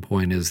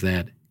standpoint, is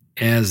that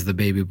as the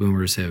baby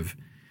boomers have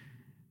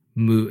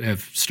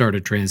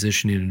started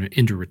transitioning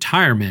into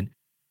retirement,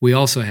 we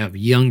also have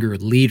younger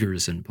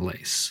leaders in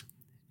place.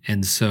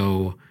 And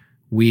so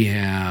we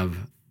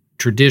have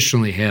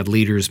traditionally had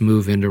leaders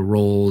move into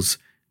roles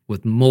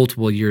with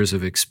multiple years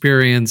of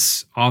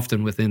experience,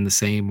 often within the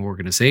same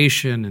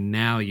organization. And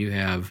now you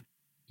have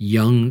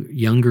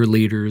younger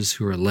leaders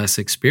who are less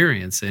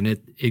experienced, and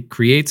it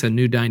creates a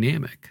new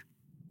dynamic.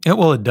 Yeah,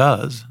 well, it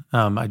does.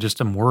 I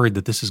just am worried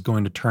that this is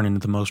going to turn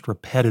into the most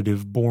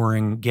repetitive,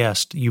 boring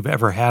guest you've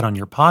ever had on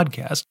your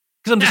podcast,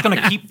 because I'm just going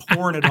to keep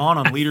pouring it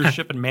on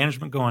leadership and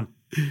management going,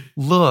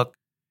 look,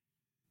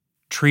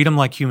 treat them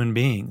like human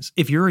beings.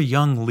 If you're a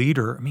young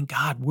leader, I mean,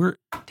 God, we're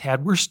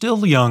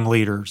still young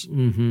leaders.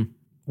 Mm-hmm.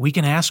 We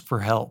can ask for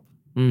help.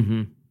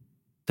 Mm-hmm.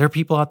 There are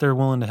people out there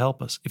willing to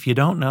help us. If you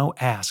don't know,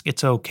 ask.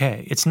 It's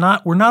okay.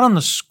 We're not on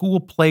the school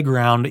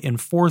playground in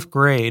 4th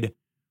grade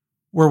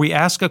where we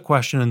ask a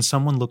question and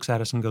someone looks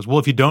at us and goes, well,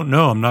 if you don't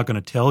know, I'm not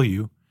going to tell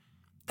you.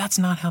 That's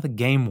not how the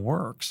game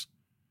works.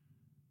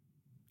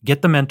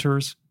 Get the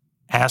mentors,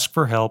 ask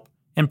for help,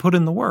 and put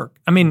in the work.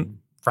 I mean,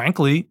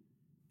 frankly,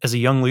 as a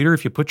young leader,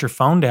 if you put your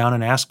phone down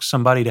and ask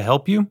somebody to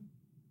help you,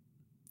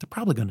 they're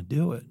probably going to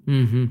do it.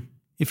 Mm-hmm.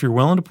 If you're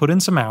willing to put in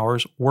some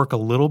hours, work a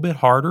little bit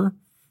harder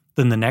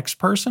than the next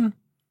person,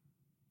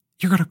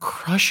 you're going to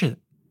crush it.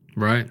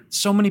 Right.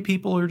 So many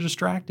people are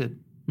distracted.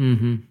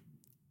 Mm-hmm.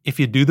 If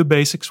you do the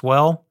basics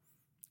well,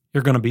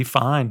 you're going to be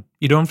fine.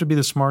 You don't have to be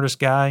the smartest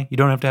guy. You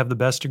don't have to have the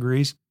best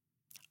degrees.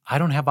 I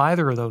don't have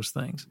either of those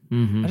things.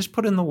 Mm-hmm. I just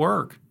put in the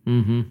work.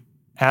 Mm-hmm.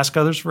 Ask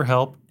others for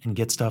help and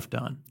get stuff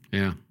done.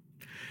 Yeah.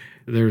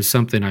 There was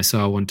something I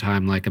saw one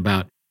time like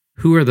about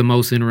who are the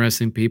most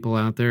interesting people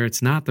out there.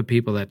 It's not the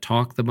people that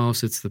talk the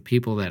most. It's the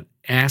people that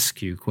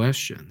ask you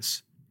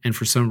questions. And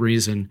for some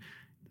reason,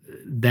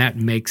 that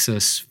makes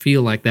us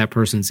feel like that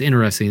person's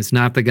interesting. It's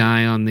not the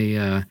guy on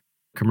the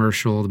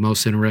commercial, the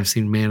most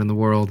interesting man in the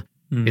world.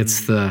 Mm.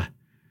 It's the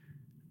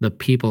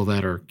people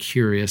that are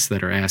curious,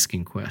 that are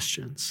asking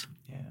questions.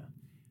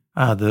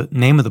 Yeah. The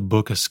name of the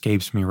book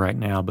escapes me right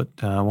now, but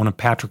one of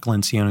Patrick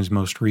Lencioni's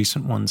most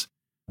recent ones,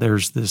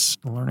 there's this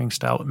learning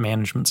style,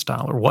 management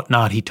style, or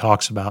whatnot he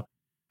talks about.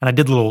 And I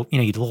did a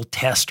little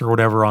test or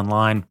whatever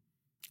online,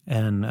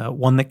 and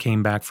one that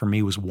came back for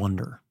me was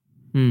wonder.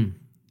 Mm.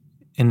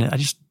 And I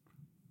just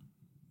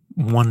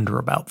wonder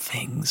about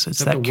things. Is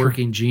that the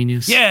working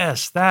genius?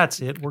 Yes, that's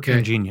it,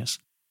 working genius.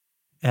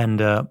 And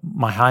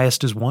my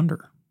highest is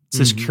wonder. It's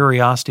this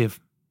curiosity of,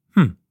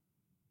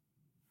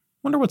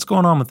 wonder what's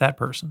going on with that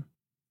person.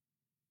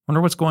 Wonder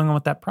what's going on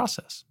with that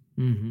process.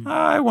 Mm-hmm.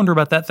 I wonder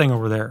about that thing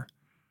over there.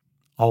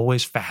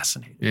 Always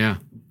fascinating. Yeah,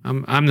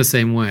 I'm the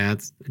same way. I'm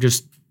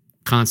just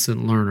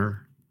constant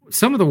learner.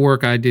 Some of the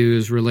work I do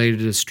is related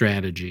to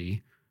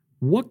strategy.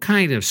 What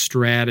kind of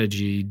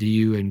strategy do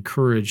you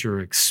encourage or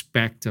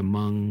expect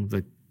among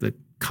the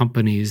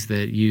companies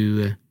that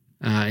you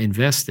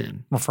invest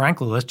in? Well,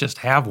 frankly, let's just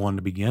have one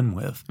to begin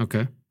with.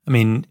 Okay. I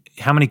mean,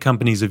 how many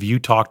companies have you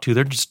talked to?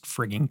 They're just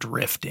frigging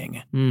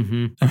drifting.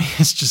 Mm-hmm. I mean,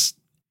 it's just,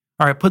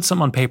 all right, put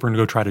something on paper and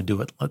go try to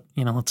do it.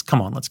 Let's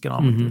get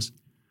on with this.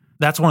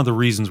 That's one of the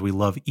reasons we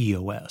love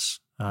EOS.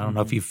 I don't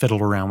know if you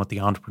fiddled around with the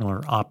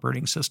Entrepreneur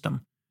Operating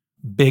System.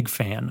 Big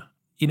fan.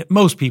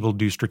 Most people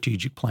do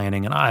strategic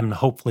planning, and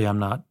hopefully I'm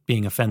not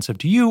being offensive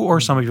to you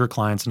or some of your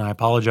clients, and I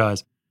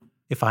apologize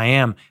if I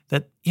am,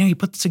 that you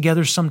put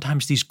together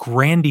sometimes these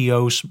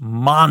grandiose,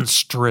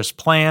 monstrous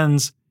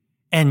plans,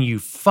 and you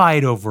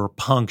fight over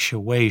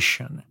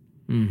punctuation,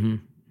 and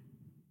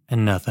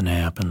nothing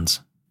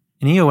happens.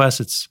 In EOS,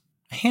 it's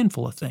a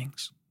handful of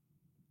things.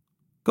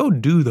 Go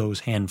do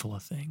those handful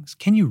of things.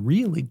 Can you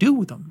really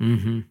do them?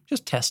 Mm-hmm.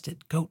 Just test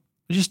it.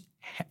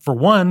 For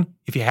one,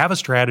 if you have a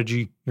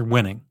strategy, you're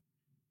winning.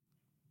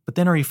 But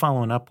then are you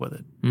following up with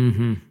it?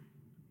 Mm-hmm.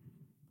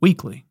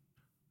 Weekly,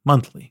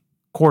 monthly,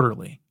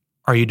 quarterly.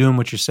 Are you doing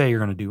what you say you're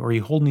going to do? Are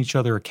you holding each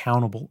other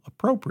accountable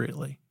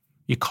appropriately?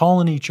 You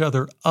calling each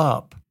other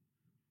up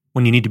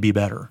when you need to be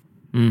better?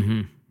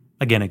 Mm-hmm.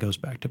 Again, it goes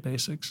back to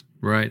basics.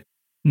 Right.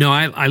 No,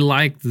 I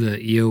like the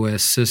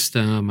EOS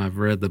system. I've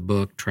read the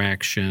book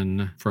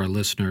Traction for our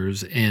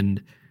listeners,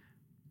 and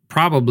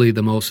probably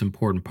the most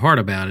important part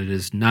about it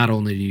is not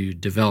only do you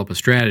develop a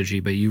strategy,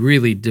 but you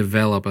really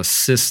develop a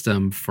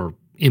system for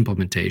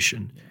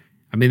implementation.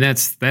 I mean,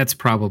 that's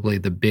probably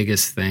the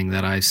biggest thing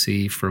that I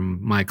see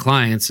from my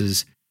clients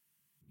is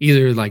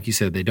either, like you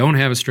said, they don't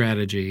have a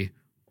strategy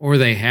or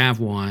they have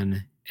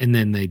one and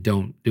then they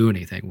don't do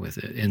anything with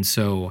it. And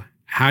so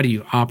how do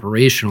you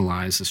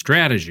operationalize a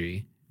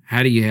strategy?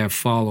 How do you have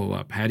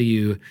follow-up? How do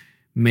you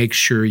make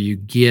sure you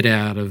get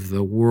out of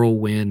the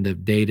whirlwind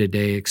of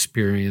day-to-day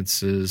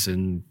experiences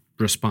and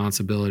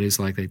responsibilities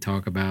like they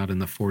talk about in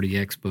the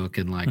 40X book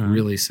and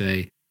really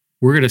say,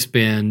 we're going to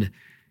spend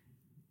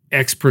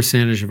X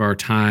percentage of our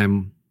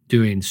time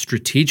doing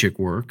strategic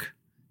work,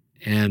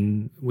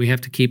 and we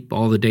have to keep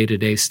all the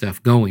day-to-day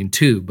stuff going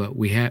too, but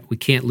we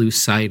can't lose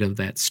sight of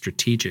that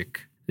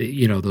strategic,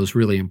 those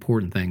really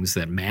important things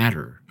that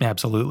matter.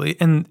 Absolutely.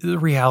 And the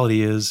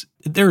reality is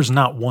there's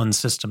not one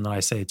system that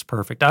I say it's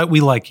perfect.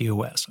 We like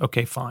EOS.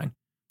 Okay, fine.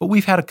 But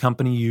we've had a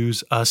company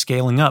use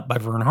Scaling Up by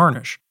Vern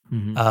Harnish.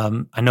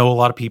 Mm-hmm. I know a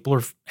lot of people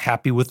are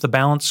happy with the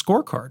balanced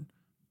scorecard.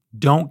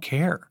 Don't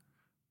care.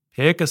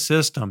 Pick a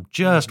system.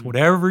 Just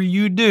whatever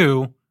you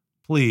do,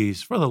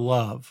 please, for the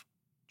love,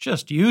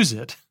 just use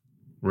it.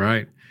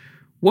 Right.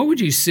 What would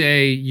you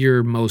say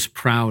you're most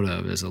proud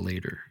of as a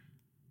leader?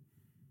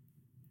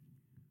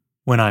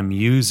 When I'm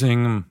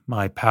using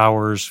my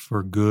powers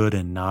for good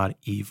and not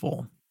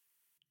evil.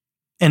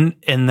 And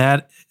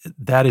that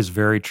is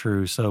very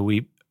true. So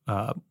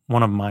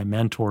one of my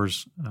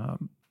mentors,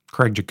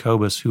 Craig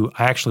Jacobus, who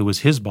actually was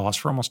his boss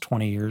for almost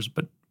 20 years,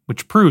 but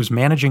which proves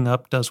managing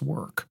up does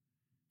work.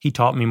 He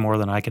taught me more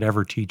than I could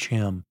ever teach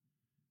him.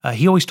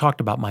 He always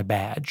talked about my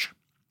badge.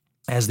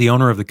 As the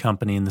owner of the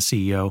company and the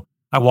CEO,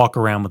 I walk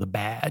around with a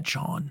badge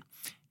on,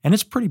 and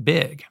it's pretty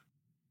big.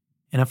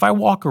 And if I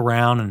walk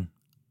around and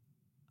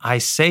I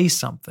say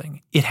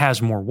something, it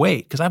has more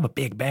weight because I have a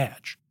big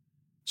badge.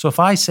 So if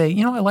I say,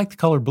 I like the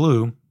color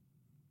blue,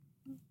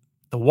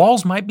 the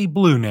walls might be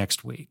blue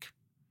next week.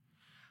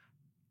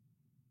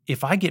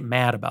 If I get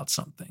mad about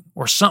something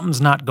or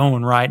something's not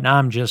going right and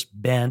I'm just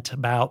bent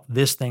about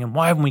this thing and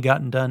why haven't we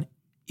gotten done,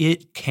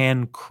 it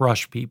can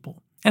crush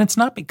people. And it's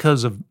not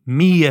because of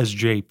me as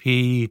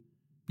JP,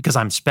 because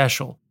I'm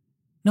special.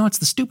 No, it's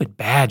the stupid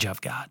badge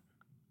I've got.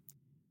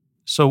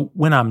 So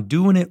when I'm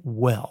doing it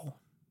well,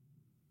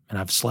 and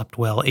I've slept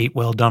well, ate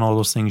well, done all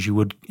those things you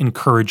would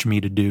encourage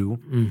me to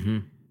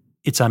do,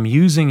 I'm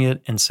using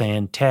it and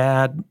saying,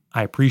 Tad,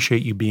 I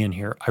appreciate you being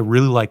here. I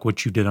really like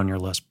what you did on your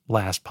last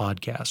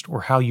podcast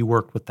or how you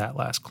worked with that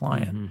last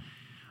client.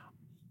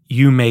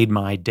 You made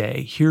my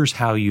day. Here's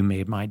how you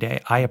made my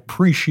day. I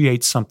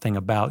appreciate something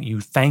about you.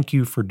 Thank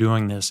you for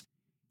doing this.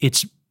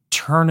 It's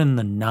turning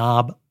the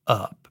knob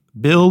up,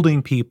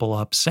 building people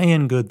up,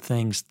 saying good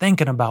things,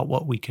 thinking about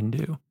what we can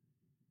do.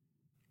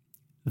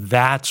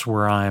 That's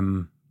where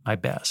I'm my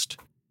best.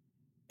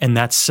 And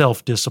that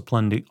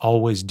self-discipline to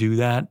always do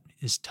that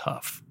is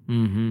tough.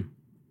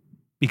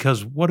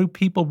 Because what do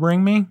people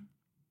bring me?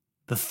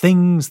 The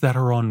things that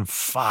are on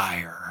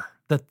fire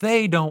that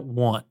they don't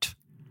want.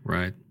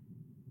 Right.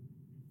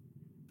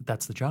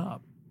 That's the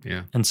job.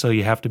 Yeah. And so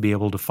you have to be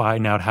able to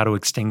find out how to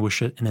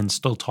extinguish it and then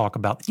still talk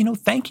about,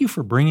 thank you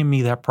for bringing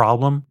me that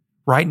problem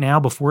right now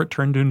before it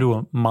turned into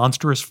a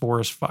monstrous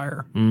forest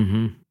fire.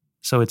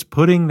 So it's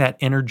putting that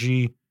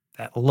energy,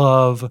 that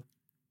love,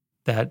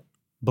 that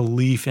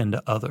belief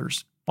into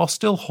others while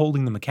still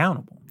holding them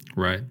accountable.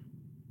 Right.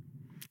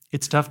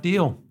 It's a tough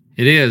deal.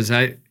 It is.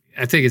 I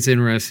think it's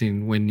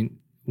interesting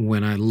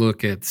when I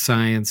look at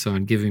science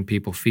on giving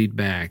people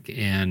feedback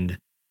and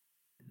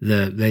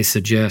they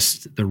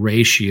suggest the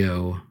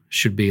ratio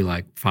should be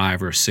like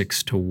 5 or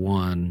 6 to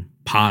 1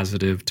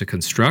 positive to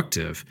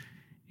constructive.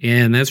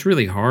 And that's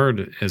really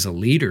hard as a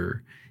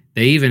leader.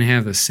 They even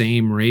have the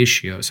same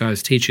ratio. So I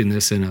was teaching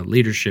this in a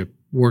leadership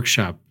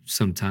workshop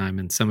sometime,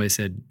 and somebody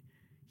said,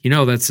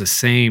 that's the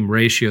same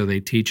ratio they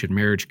teach in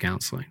marriage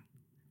counseling.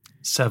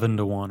 7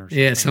 to 1 or something.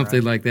 Yeah,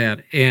 something like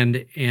that.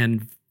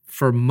 And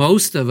for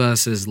most of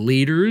us as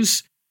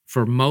leaders,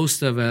 for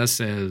most of us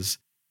as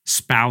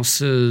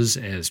spouses,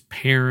 as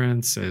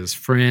parents, as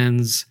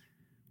friends,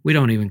 we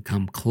don't even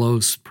come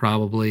close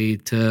probably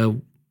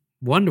to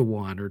 1 to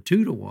 1 or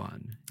 2 to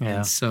 1. Yeah.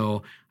 And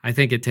so I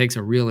think it takes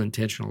a real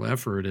intentional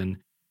effort. And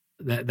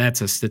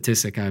that's a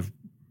statistic I've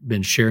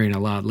been sharing a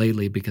lot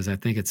lately because I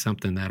think it's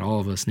something that all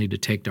of us need to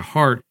take to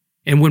heart.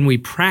 And when we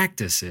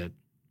practice it,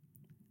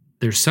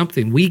 there's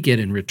something we get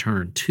in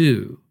return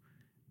too,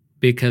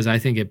 because I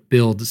think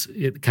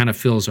it kind of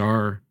fills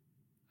our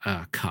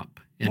cup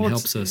and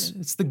helps us.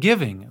 It's the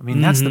giving. I mean,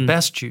 that's the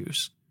best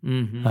juice.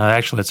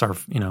 Actually, it's our,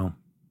 one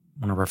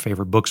of our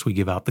favorite books we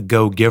give out, The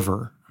Go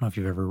Giver. I don't know if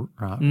you've ever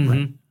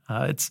read.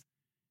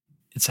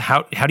 It's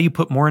how do you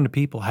put more into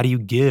people? How do you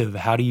give?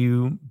 How do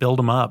you build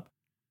them up?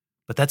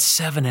 But that's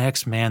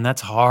 7X, man.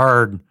 That's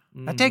hard.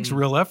 That takes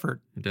real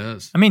effort. It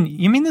does. I mean,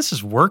 you mean this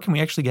is work and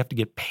we actually have to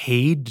get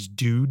paid to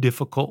do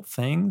difficult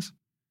things?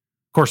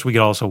 Of course, we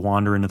could also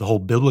wander into the whole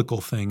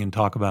biblical thing and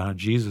talk about how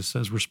Jesus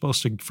says we're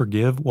supposed to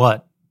forgive,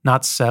 what?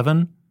 Not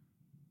 7,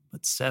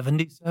 but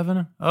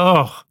 77?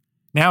 Oh,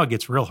 now it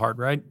gets real hard,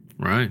 right?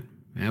 Right.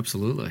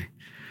 Absolutely.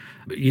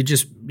 You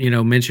just,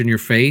 mentioned your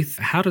faith.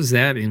 How does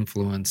that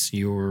influence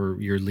your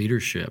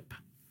leadership?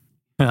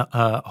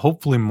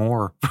 Hopefully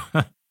more.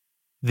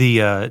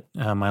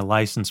 My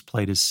license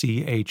plate is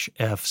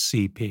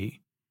CHFCP.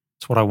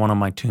 It's what I want on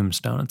my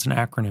tombstone. It's an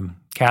acronym: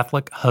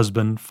 Catholic,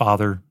 husband,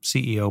 father,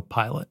 CEO,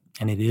 pilot,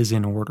 and it is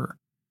in order.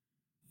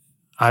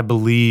 I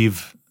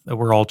believe that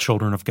we're all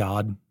children of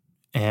God,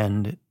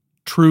 and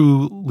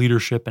true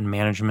leadership and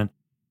management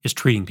is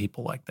treating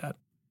people like that.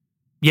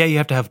 Yeah, you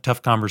have to have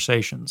tough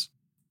conversations,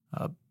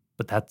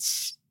 but that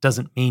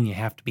doesn't mean you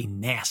have to be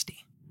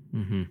nasty.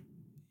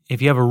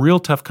 If you have a real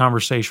tough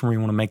conversation where you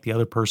want to make the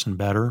other person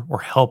better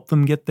or help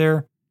them get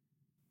there,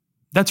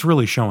 that's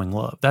really showing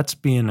love. That's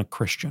being a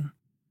Christian.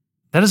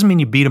 That doesn't mean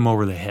you beat them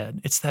over the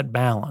head. It's that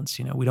balance.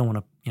 We don't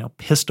want to,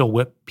 pistol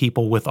whip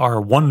people with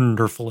our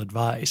wonderful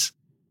advice.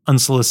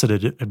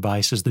 Unsolicited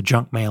advice is the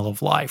junk mail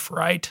of life,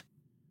 right?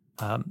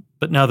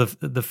 But now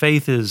the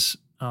faith is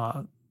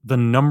the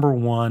number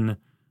one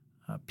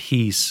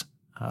piece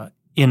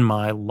in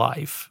my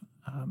life.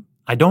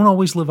 I don't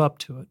always live up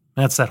to it.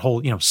 That's that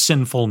whole,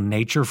 sinful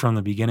nature from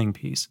the beginning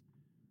piece.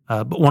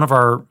 But one of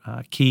our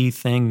key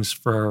things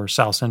for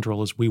South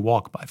Central is we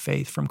walk by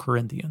faith from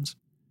Corinthians.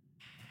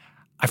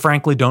 I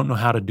frankly don't know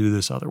how to do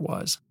this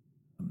otherwise.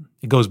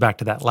 It goes back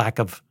to that lack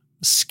of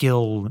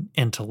skill,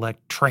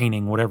 intellect,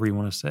 training, whatever you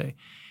want to say.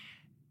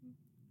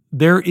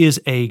 There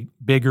is a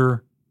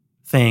bigger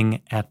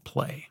thing at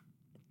play.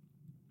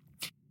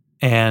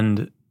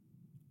 And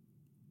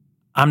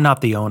I'm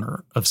not the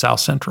owner of South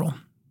Central.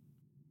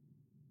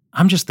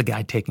 I'm just the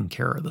guy taking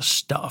care of the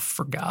stuff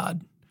for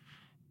God.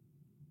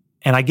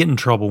 And I get in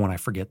trouble when I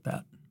forget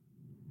that.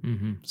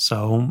 Mm-hmm.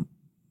 So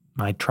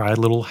I try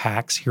little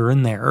hacks here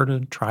and there to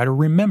try to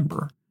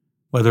remember,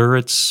 whether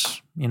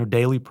it's,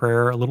 daily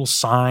prayer, a little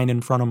sign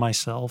in front of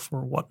myself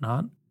or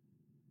whatnot,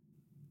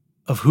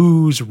 of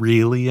who's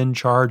really in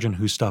charge and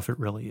whose stuff it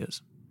really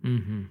is.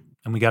 Mm-hmm.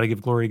 And we got to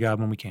give glory to God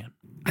when we can.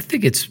 I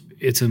think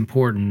it's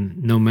important,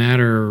 no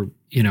matter,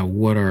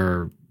 what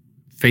our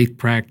faith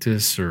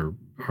practice or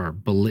our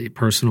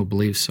personal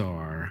beliefs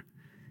are,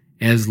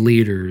 as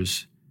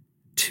leaders,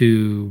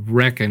 to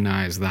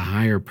recognize the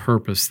higher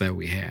purpose that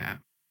we have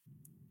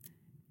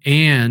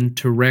and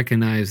to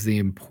recognize the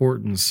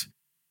importance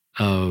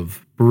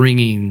of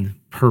bringing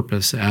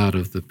purpose out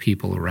of the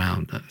people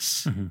around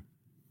us. Mm-hmm.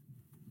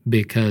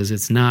 Because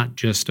it's not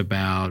just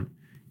about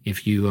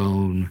if you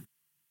own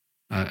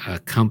a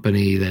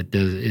company that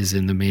is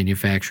in the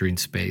manufacturing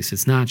space.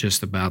 It's not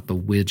just about the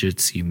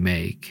widgets you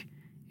make.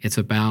 It's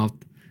about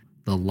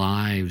the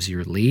lives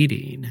you're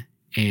leading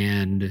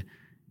and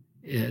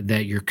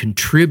that you're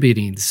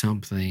contributing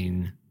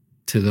something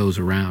to those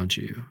around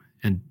you.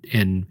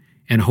 And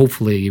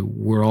hopefully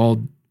we're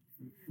all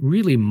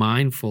really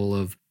mindful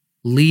of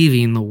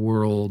leaving the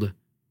world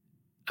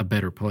a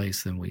better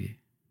place than we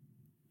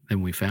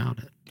found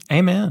it.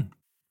 Amen.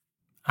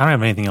 I don't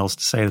have anything else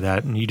to say to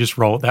that, and you just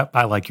roll that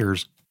by like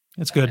yours.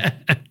 It's good.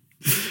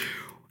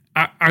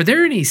 Are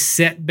there any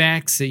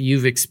setbacks that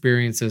you've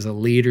experienced as a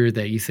leader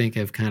that you think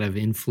have kind of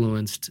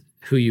influenced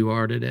who you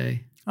are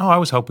today? Oh, I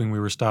was hoping we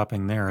were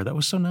stopping there. That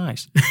was so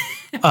nice.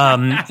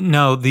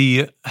 No,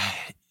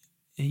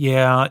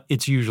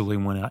 it's usually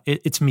when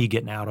it's me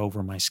getting out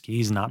over my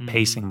skis, not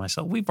pacing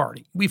myself.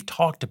 We've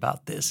talked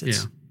about this.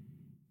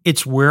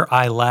 It's where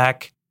I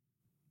lack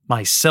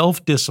my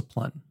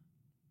self-discipline.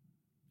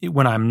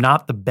 When I'm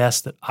not the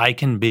best that I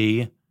can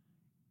be,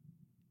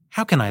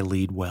 how can I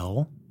lead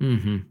well?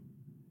 Mm-hmm.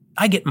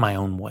 I get in my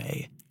own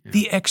way. Yeah.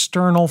 The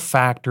external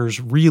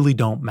factors really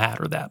don't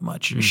matter that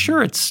much. Mm-hmm.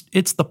 Sure,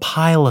 it's the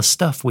pile of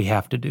stuff we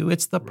have to do.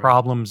 It's the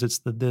problems. It's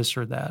the this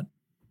or that.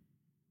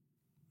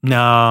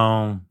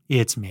 No,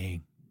 it's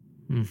me.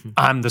 Mm-hmm.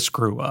 I'm the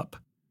screw up.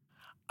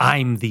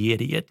 I'm the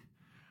idiot.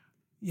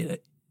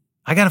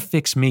 I got to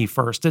fix me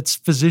first. It's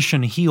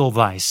physician, heal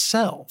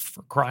thyself,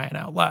 for crying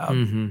out loud.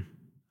 Mm-hmm.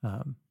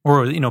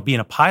 Or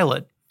being a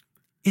pilot,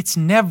 it's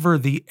never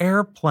the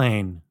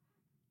airplane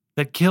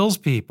that kills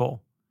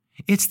people.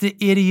 It's the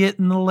idiot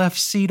in the left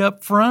seat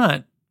up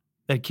front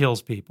that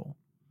kills people.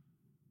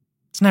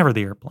 It's never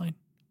the airplane.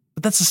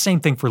 But that's the same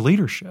thing for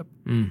leadership.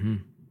 Mm-hmm.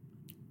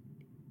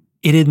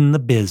 It isn't the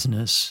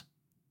business.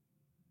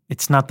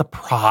 It's not the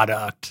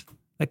product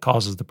that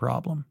causes the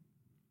problem.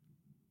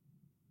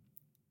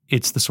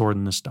 It's the sword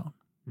and the stone.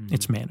 Mm-hmm.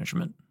 It's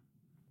management.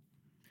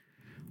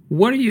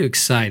 What are you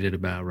excited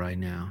about right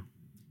now?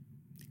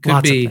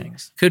 Lots of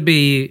things. Could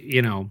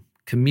be,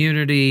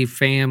 community,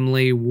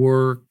 family,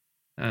 work.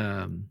 What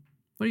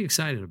are you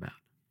excited about?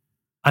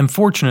 I'm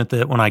fortunate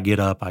that when I get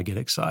up, I get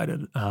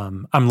excited.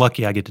 I'm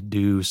lucky I get to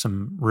do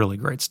some really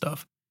great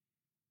stuff.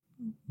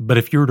 But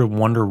if you were to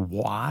wonder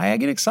why I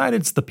get excited,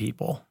 it's the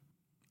people.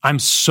 I'm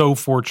so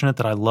fortunate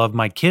that I love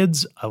my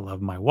kids. I love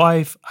my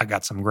wife. I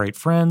got some great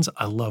friends.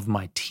 I love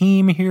my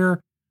team here.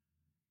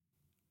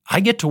 I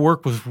get to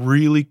work with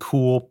really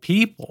cool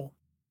people.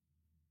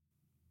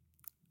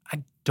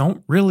 I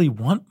don't really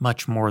want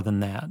much more than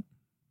that.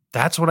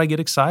 That's what I get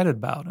excited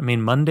about. I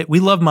mean, we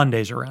love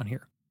Mondays around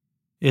here.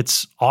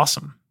 It's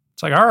awesome.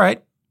 It's like, all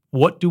right,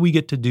 what do we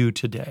get to do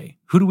today?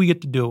 Who do we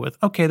get to do it with?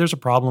 Okay, there's a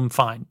problem.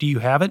 Fine. Do you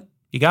have it?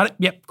 You got it?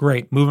 Yep,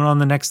 great. Moving on to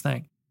the next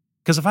thing.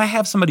 Because if I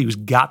have somebody who's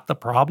got the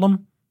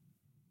problem,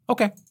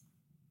 okay.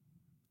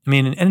 I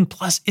mean, and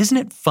plus, isn't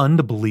it fun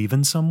to believe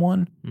in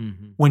someone?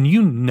 Mm-hmm. When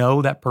you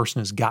know that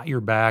person has got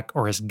your back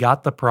or has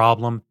got the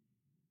problem,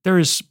 there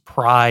is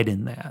pride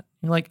in that.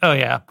 You're like, oh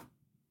yeah,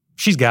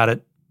 she's got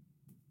it.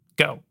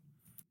 Go.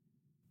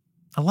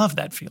 I love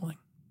that feeling.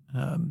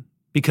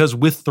 Because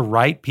with the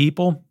right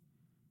people,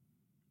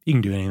 you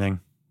can do anything.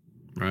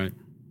 Right.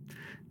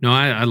 No,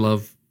 I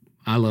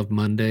love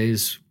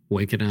Mondays,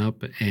 waking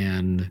up,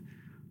 and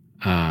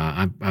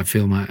I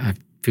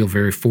feel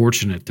very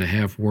fortunate to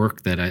have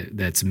work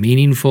that's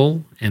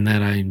meaningful and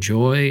that I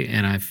enjoy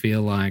and I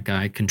feel like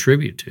I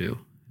contribute to.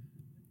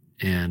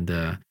 And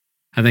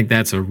I think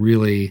that's a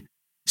really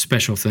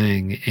special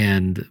thing.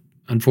 And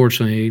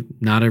unfortunately,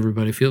 not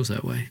everybody feels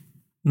that way.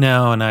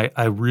 No, and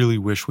I really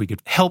wish we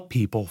could help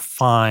people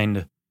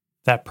find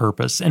that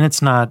purpose. And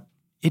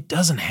it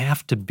doesn't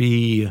have to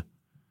be,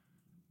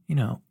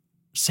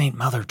 St.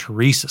 Mother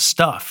Teresa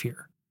stuff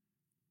here.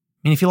 I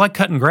mean, if you like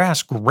cutting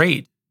grass,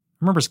 great. I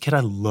remember as a kid,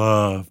 I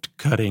loved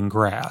cutting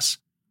grass.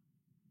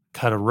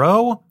 Cut a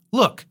row?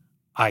 Look,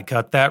 I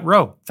cut that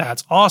row.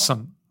 That's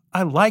awesome.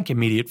 I like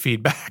immediate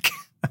feedback.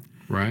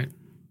 Right.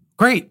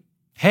 Great.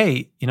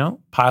 Hey,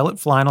 pilot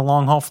flying a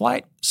long-haul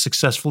flight,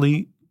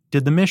 successfully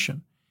did the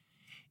mission.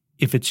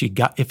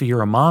 If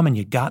you're a mom and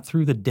you got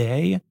through the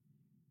day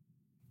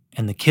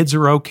and the kids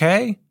are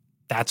okay,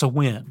 That's a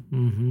win.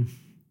 Mm-hmm.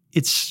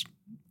 It's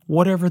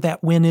whatever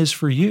that win is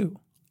for you.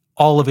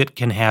 All of it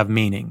can have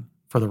meaning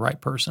for the right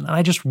person. And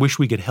I just wish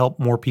we could help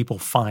more people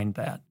find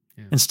that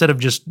instead of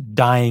just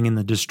dying in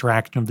the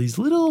distraction of these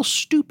little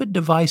stupid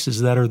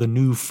devices that are the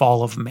new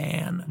fall of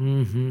man.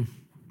 Mm-hmm.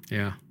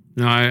 Yeah.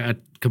 No, I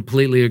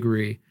completely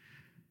agree.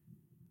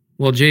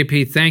 Well,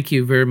 JP, thank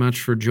you very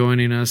much for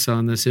joining us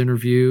on this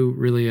interview.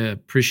 Really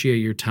appreciate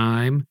your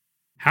time.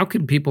 How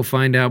can people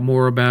find out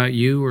more about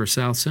you or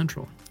South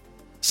Central?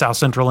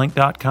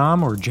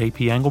 SouthCentralInc.com or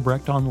JP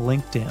Engelbrecht on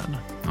LinkedIn.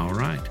 All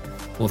right.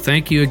 Well,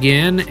 thank you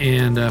again,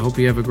 and I hope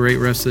you have a great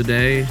rest of the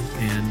day,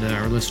 and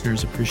our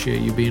listeners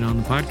appreciate you being on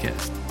the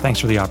podcast. Thanks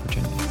for the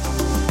opportunity.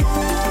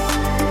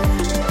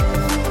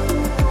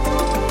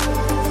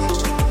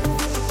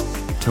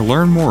 To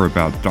learn more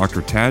about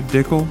Dr. Tad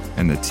Dickel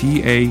and the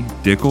T.A.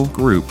 Dickel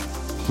Group,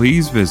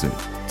 please visit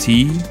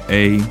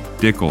tadickel.com.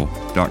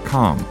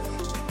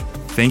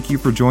 Thank you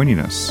for joining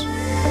us.